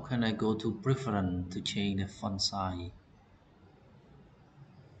 How can I go to preference to change the font size?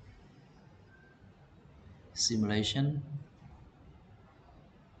 Simulation.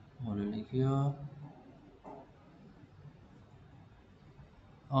 Model here.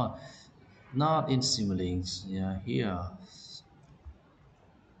 Oh, not in simulations. Yeah, here.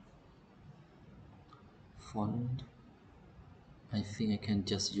 Font. I think I can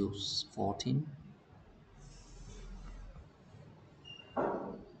just use 14.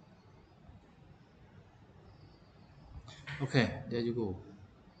 Okay, there you go.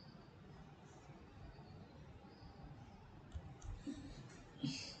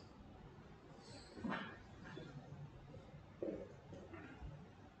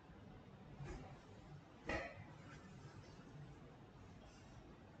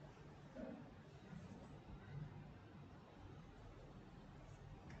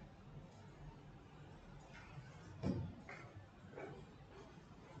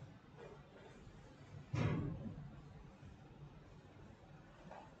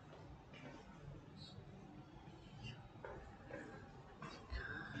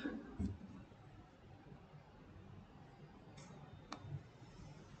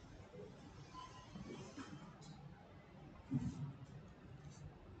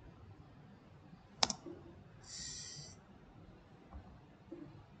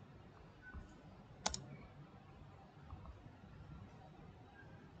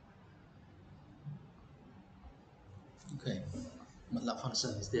 Okay, MATLAB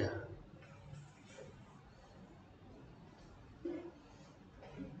function is there.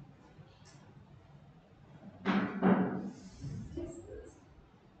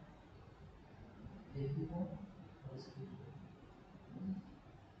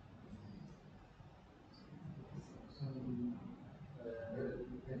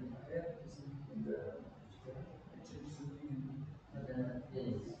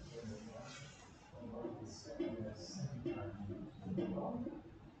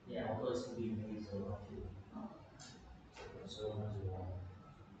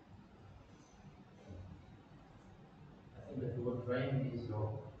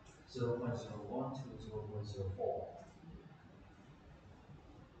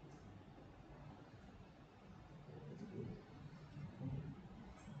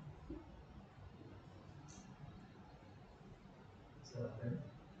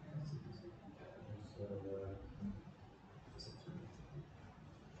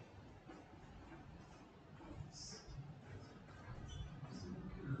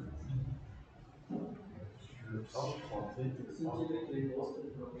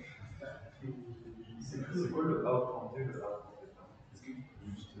 C'est quoi le out rentré, le out rentré? Est-ce que tu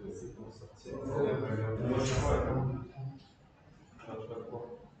peux juste sortir la valeur de moi, je vois la commande de temps. Alors, je sais pas quoi.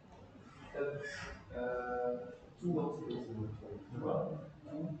 Tout rentré, c'est bon. Tu vois?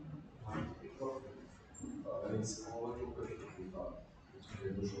 C'est en retour que je ne fais pas. Tu fais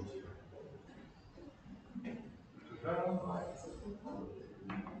le chantier. Tu fais là?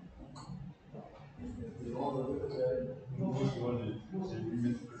 Moi, j'ai vu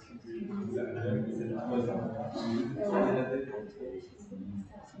mes trucs que c'est la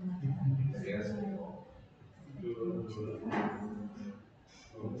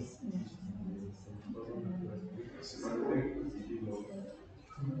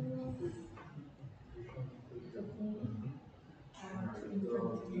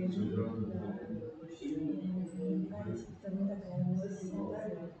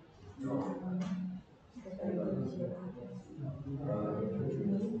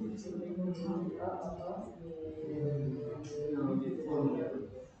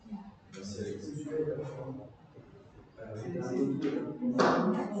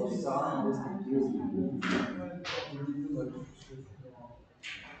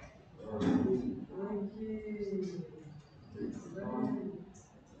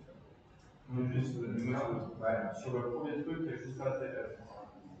juste, sur le premier truc, il y a juste la tête.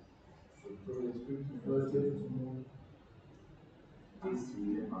 Sur le premier truc, il faut la tête, tout le monde.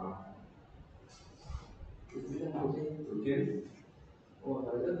 Ok. On va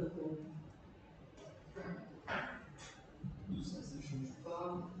regarder là. Tout ça, ça ne change pas.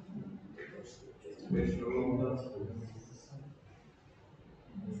 Mais je le vois pas.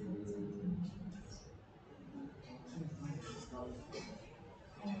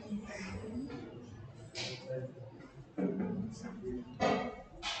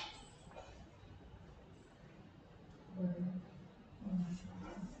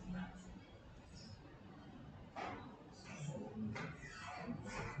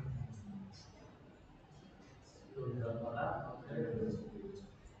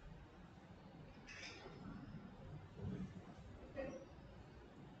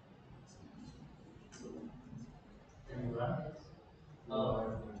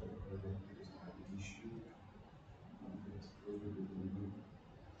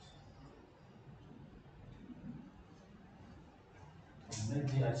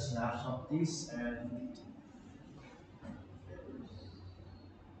 Maybe I snapshot this and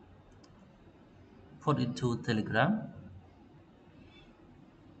put it to Telegram.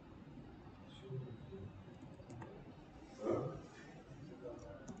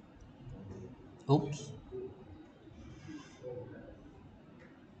 Oops.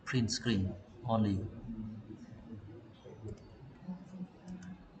 Print screen only.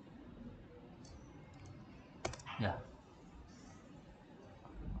 Yeah.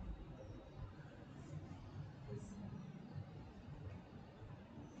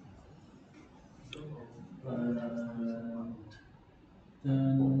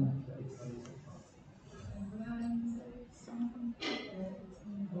 Then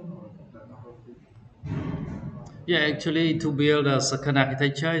yeah, actually, to build a second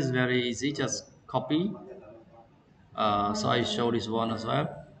architecture is very easy. Just copy. So I show this one as well.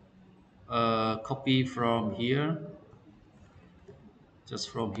 Copy from here, just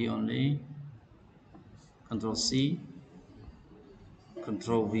from here only. Control C,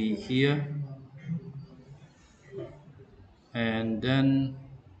 Control V here, and then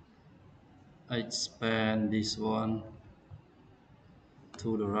I expand this one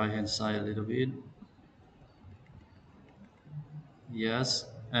to the right hand side a little bit. Yes,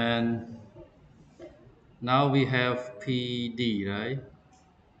 and now we have PD, right?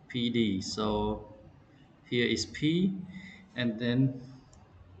 PD. So here is P, and then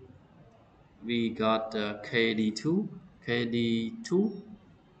we got KD2, KD2.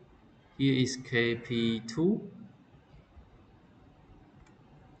 Here is KP2,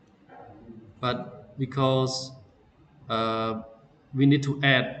 but because uh, we need to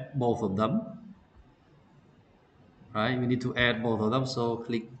add both of them, right? We need to add both of them. So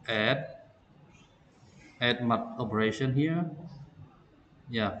click add mud operation here.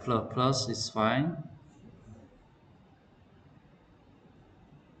 Yeah, plus is fine.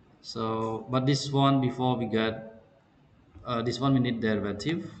 So, but this one before we get this one we need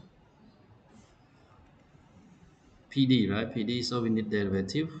derivative PD, right? PD. So we need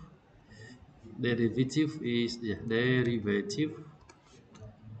derivative. Derivative is, yeah, derivative.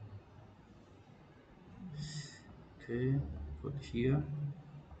 Okay, put here.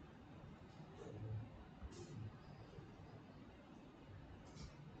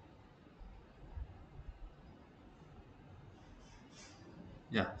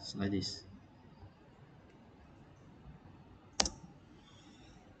 Yeah, it's like this.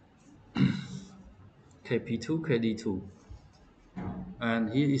 KP2, KD2, and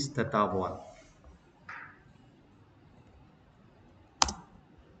here is theta 1.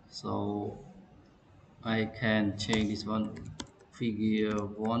 So I can change this one, figure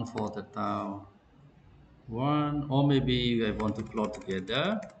 1 for theta 1, or maybe I want to plot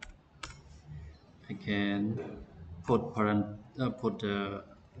together. I can put a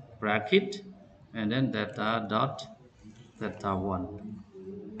bracket, and then theta dot theta 1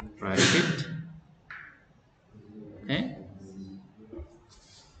 bracket. Okay.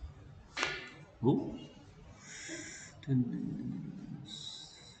 Ooh.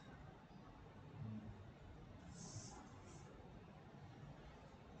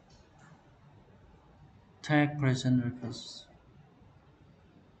 Tag present request.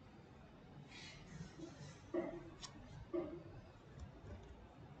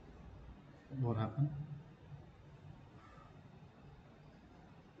 What happened?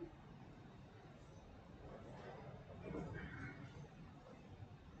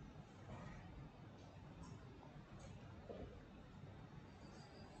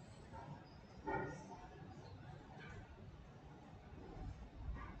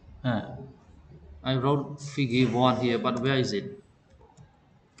 Ah, I wrote figure 1 here, but where is it?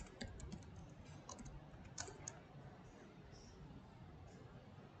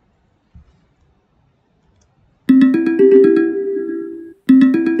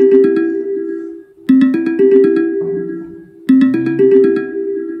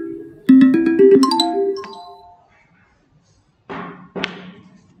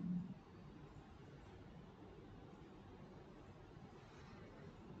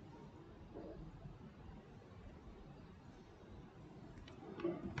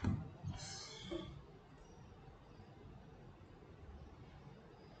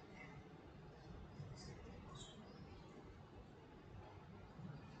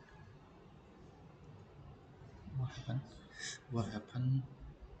 What happened? What happened?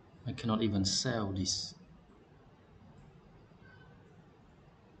 I cannot even sell this.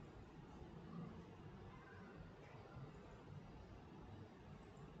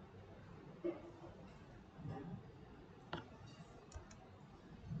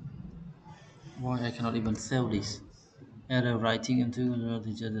 Why I cannot even sell this? Error writing into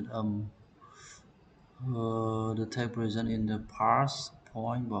the type present in the parse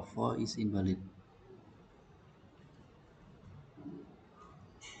point buffer is invalid.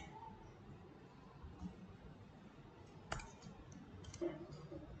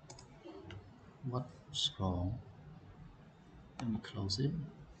 What's wrong? Let me close it.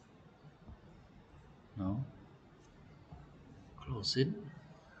 No, close it.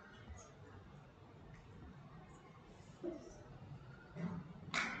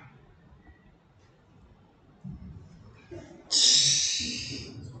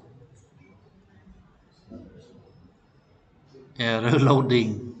 Error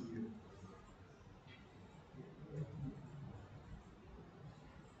loading.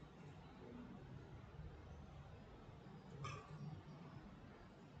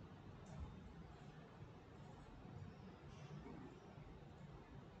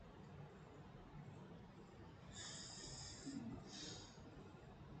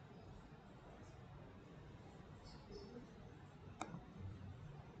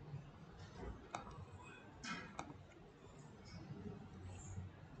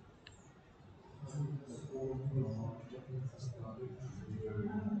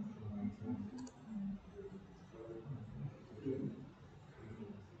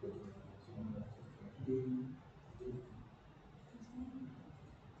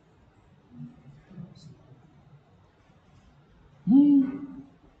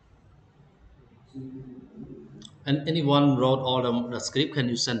 And anyone wrote all the script? Can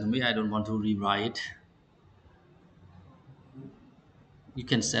you send to me? I don't want to rewrite. You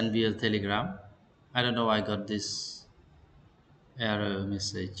can send via Telegram. I don't know. I got this error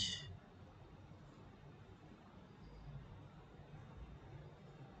message.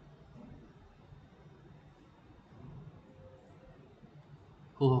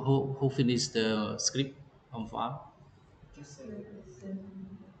 Who finished the script on file?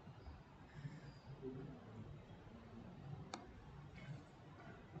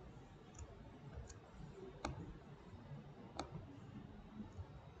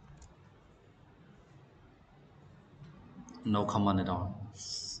 No comment at all.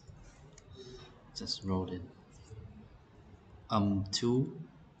 Just wrote it. Two.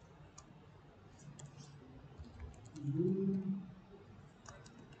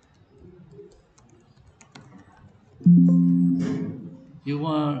 You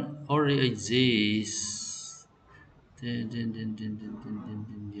are already exist.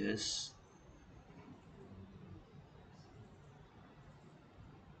 Yes.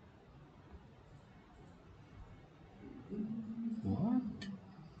 What?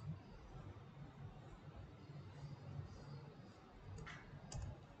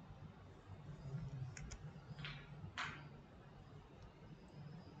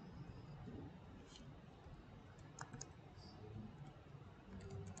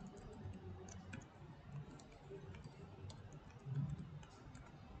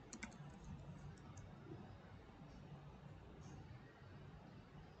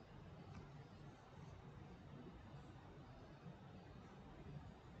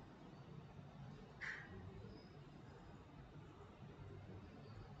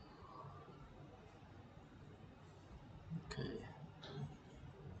 Okay.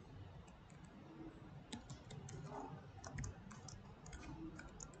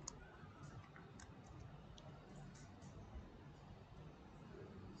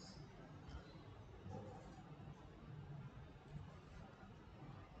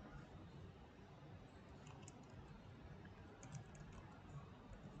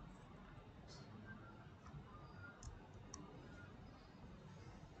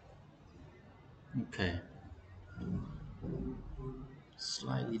 Okay.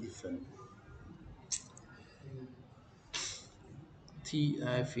 Slightly different.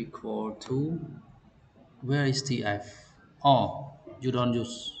 TF equal to. Where is TF? Oh, you don't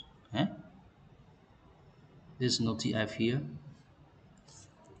use. Eh? There's no TF here.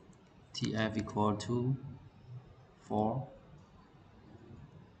 TF equal to 4.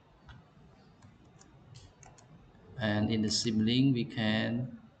 And in the sibling, we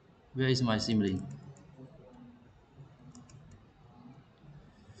can. Where is my sibling?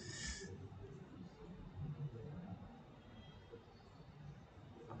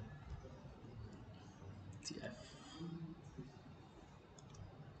 TF.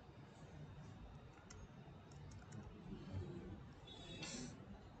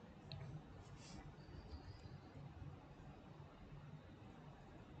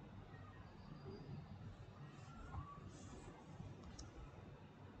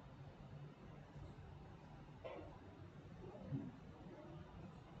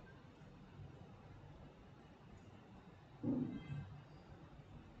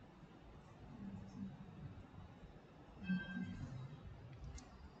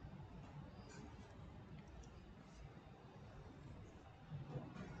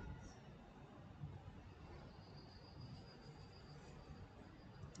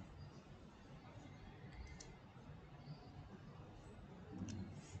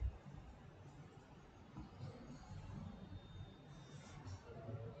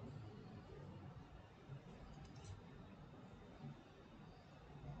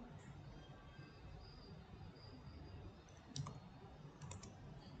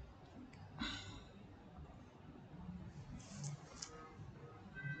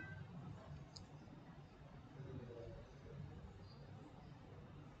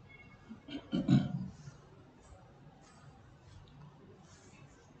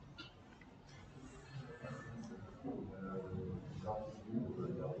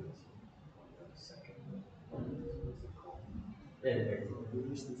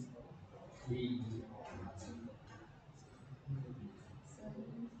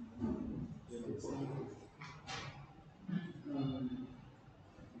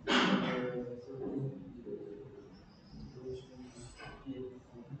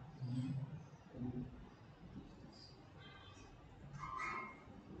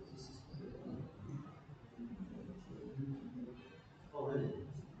 Oh, really?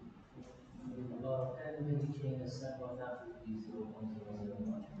 And medication is about that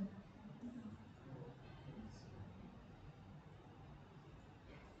 0.001.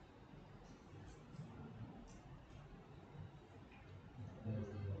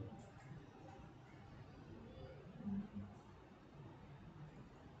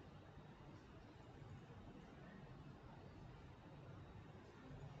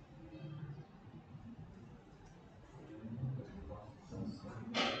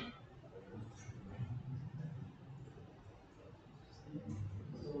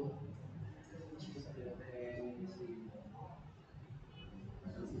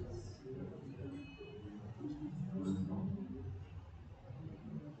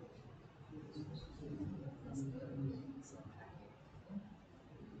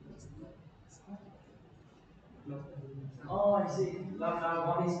 I see. Lambda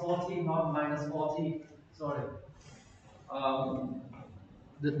 1 is 40, not minus 40. Sorry. Um,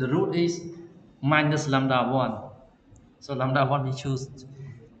 the root is minus lambda 1. So lambda 1 we choose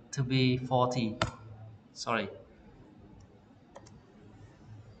to be 40. Sorry.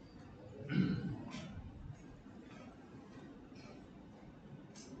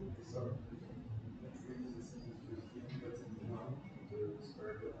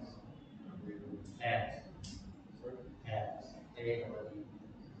 And, and, A over D.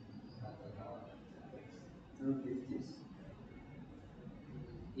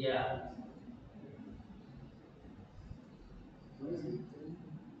 Yeah.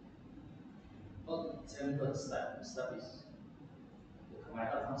 Well, temper step is the command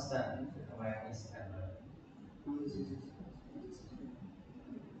of constant, the command is temper.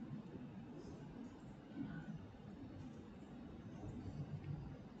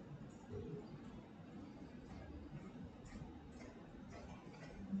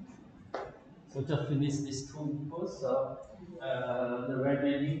 So just finish this two first. So the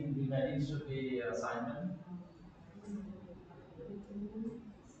remaining should be assignment.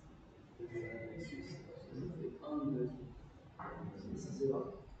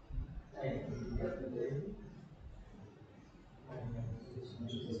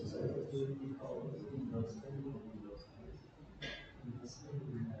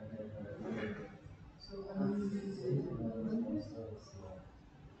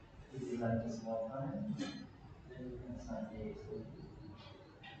 If you like a small time, then you can assign A. So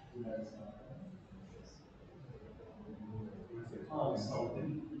if you like a small time. Oh, so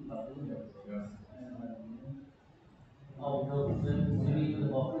oh, no, maybe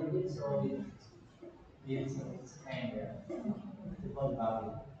the operating so it's hang there. It's not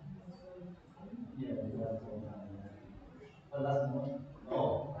valid. Yeah, that's all valid. But that's not.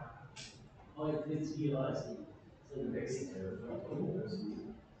 Oh, oh, it fits here. I see. So the basic.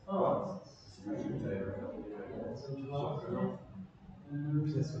 Oh, yeah, so 12.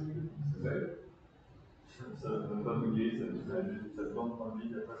 Ça ne donne pas de bouger, ça tourne dans le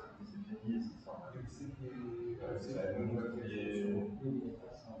vide, après quand c'est fini, ça sort. C'est la même chose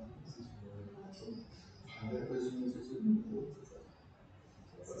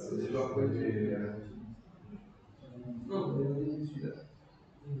c'est pas quoi, non, mais celui-là.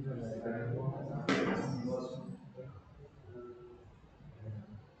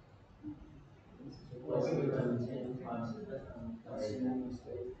 Well, so we've done 10 times. Yes, it's 10 times.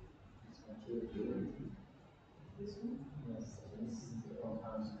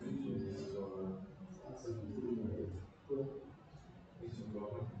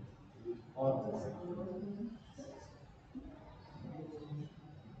 All the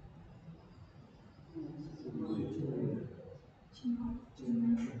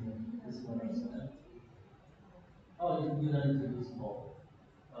this one is oh, you don't need to use more.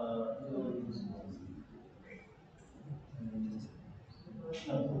 You don't use more.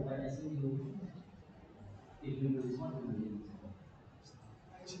 No, I think you, if you use one, you will use more.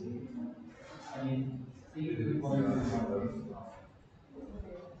 I mean, if you want to use one,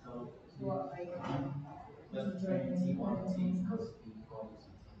 so, but try T1 T because you call it.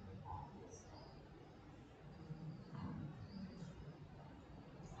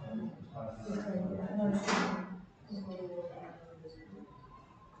 And one,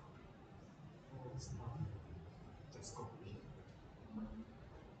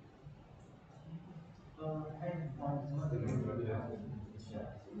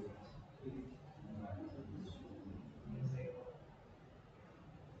 yeah.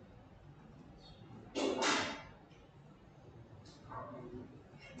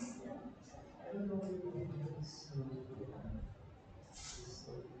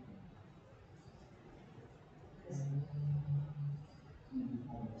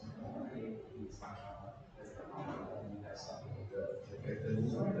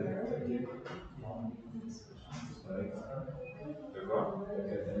 D'accord.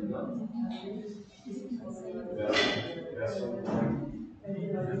 Version.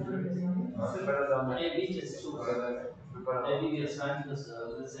 Non, c'est pas la dernière. Maybe just choose. Je peux pas la Maybe we assign because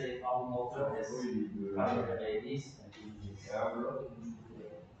let's say our motor has coming the babies and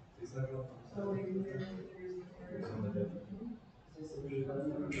C'est ça, genre.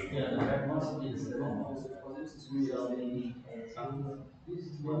 yeah, the red must be the second one. So maybe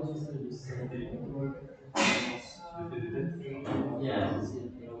this one is the same. Yeah, this is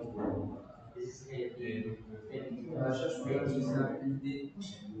this is À la recherche, je peux utiliser un ID.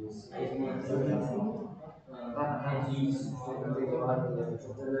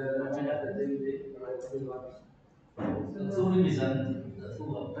 Two revision,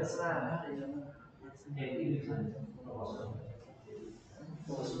 two of this. Every revision.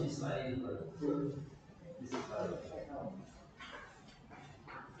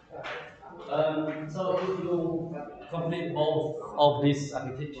 So if you complete both of this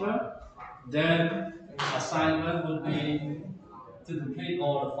architecture, then assignment would be to complete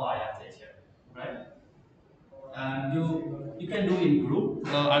all the five architecture, right? And you can do in group.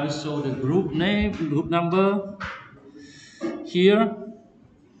 I will show the group name, group number here.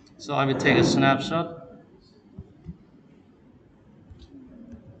 So I will take a snapshot.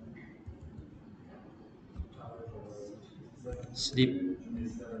 Sleep.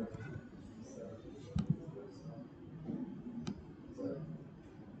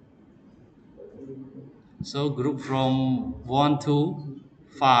 So group from 1 to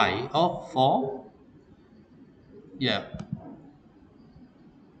 5. Oh, 4. Yeah.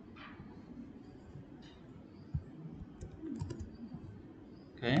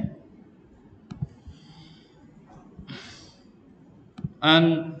 Okay.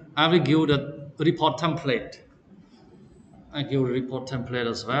 And I will give the report template. I give the report template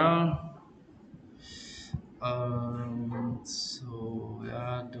as well. So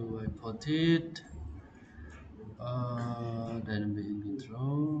where do I put it? Then we in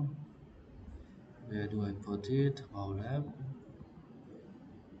control. Where do I put it? Our lab.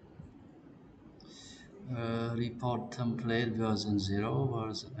 Report template version 0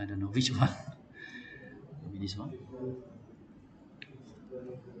 version, I don't know which one. Maybe this one.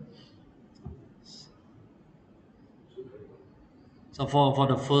 So for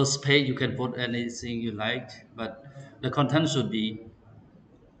the first page, you can put anything you like, but the content should be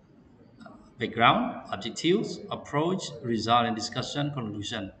background, objectives, approach, result and discussion,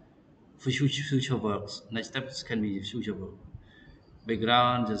 conclusion. For future works, next steps can be future work.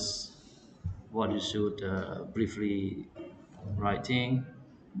 Background, just what you should briefly writing.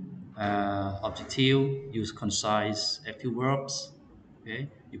 Objective, use concise active verbs. Okay,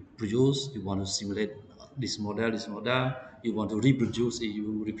 you produce, you want to simulate this model, you want to reproduce it,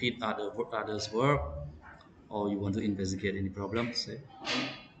 you repeat others work, or you want to investigate any problems, say.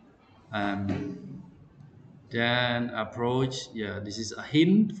 And then approach, yeah, this is a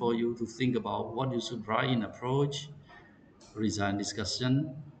hint for you to think about what you should write in approach. Result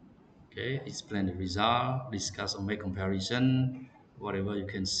discussion, okay, explain the result, discuss or make comparison, whatever you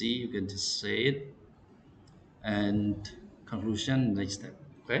can see, you can just say it. And conclusion, next step,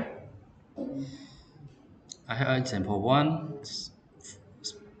 okay. I have example one,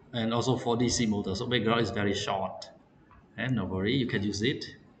 and also for DC motor, so background is very short, and no worry, you can use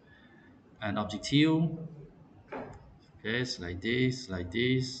it. And objective, okay, it's like this.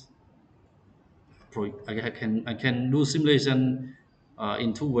 I can do simulation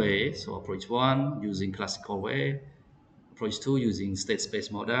in two ways. So approach one using classical way, approach two using state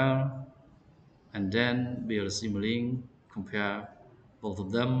space model, and then build a simulink, compare both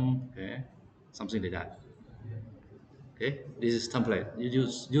of them, okay, something like that. Okay, this is template. You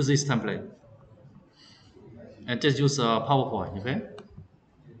use this template and just use PowerPoint. Okay,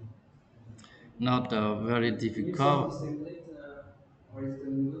 not very difficult.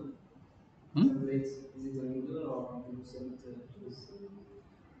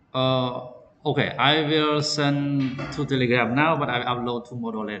 Okay, I will send to Telegram now, but I will upload to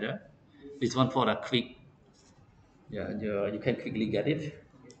Moodle later. This one for a quick, yeah, you can quickly get it,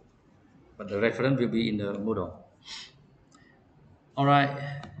 but the reference will be in the Moodle. All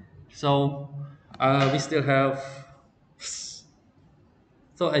right, so we still have,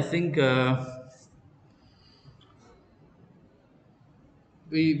 so I think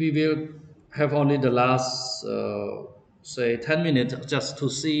we will have only the last, say, 10 minutes just to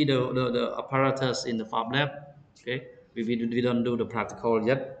see the apparatus in the Fab Lab. Okay, we don't do the practical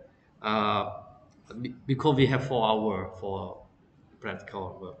yet because we have 4 hours for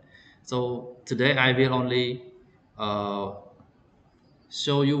practical work. So today I will only uh,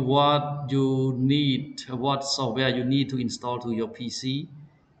 show you what you need, what software you need to install to your PC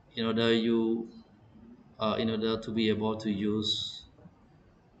in order in order to be able to use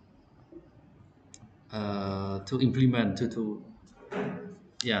to implement to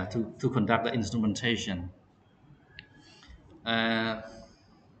conduct the instrumentation. Uh,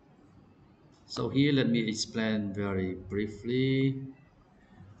 so here let me explain very briefly.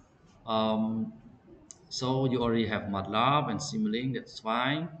 Um, so you already have MATLAB and Simulink, that's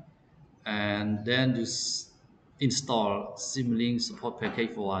fine. And then you install Simulink support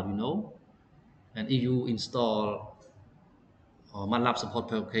package for Arduino. And if you install MATLAB support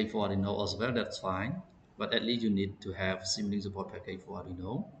package for Arduino as well, that's fine. But at least you need to have Simulink support package for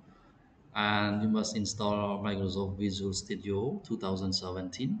Arduino. And you must install Microsoft Visual Studio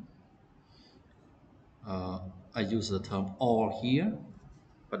 2017. I use the term all here.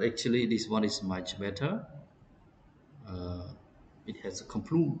 but actually this one is much better. uh, it has a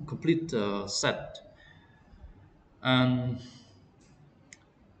complete set. And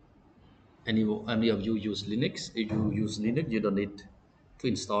any of you use Linux, if you use Linux you don't need to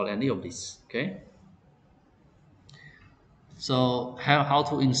install any of this. Okay, so how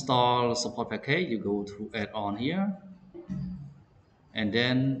to install support package, you go to add on here, and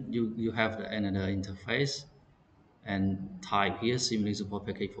then you have another interface, and type here simulink support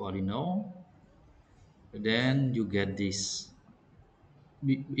package for Arduino. Then you get this.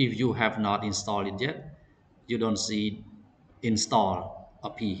 If you have not installed it yet, you don't see install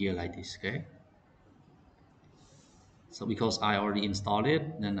appear here like this. Okay, so because I already installed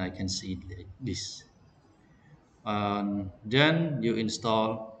it, then I can see like this. Then you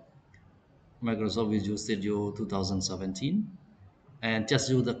install Microsoft Visual Studio 2017, and just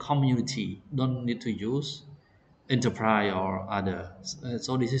use the community, don't need to use enterprise or other.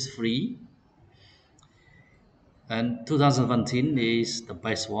 So this is free, and 2017 is the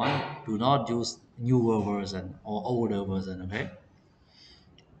best one. Do not use newer version or older version, okay,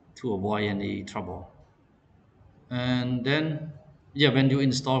 to avoid any trouble. And then, yeah, when you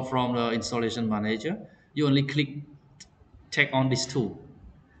install from the installation manager, you only check on this two.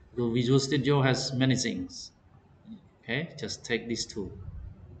 The Visual Studio has many things. Okay, just take these two.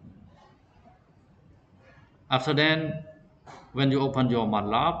 After that, when you open your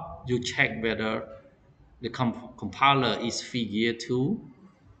MATLAB, you check whether the compiler is figure to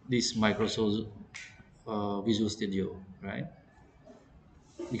this Microsoft Visual Studio, right?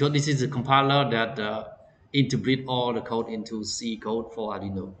 Because this is a compiler that interpret all the code into C code for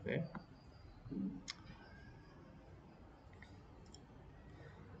Arduino. Okay?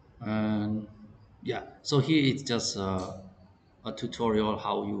 And yeah, so here it's just a tutorial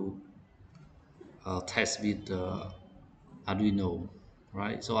how you test with Arduino,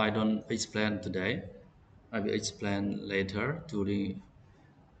 right? So I don't explain today. I will explain later during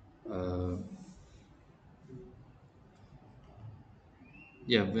uh,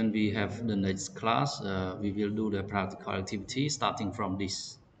 yeah, when we have the next class. We will do the practical activity starting from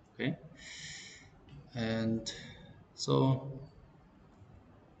this. Okay, and so,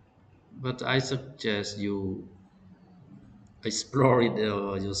 but I suggest you explore it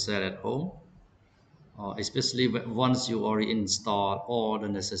yourself at home, especially once you already install all the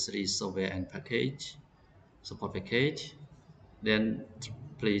necessary software and package, support package. Then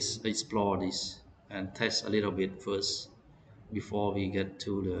please explore this and test a little bit first before we get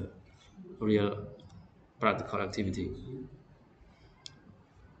to the real practical activity.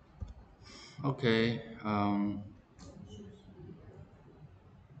 Okay.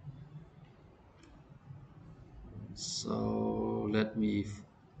 So let me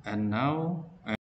end now.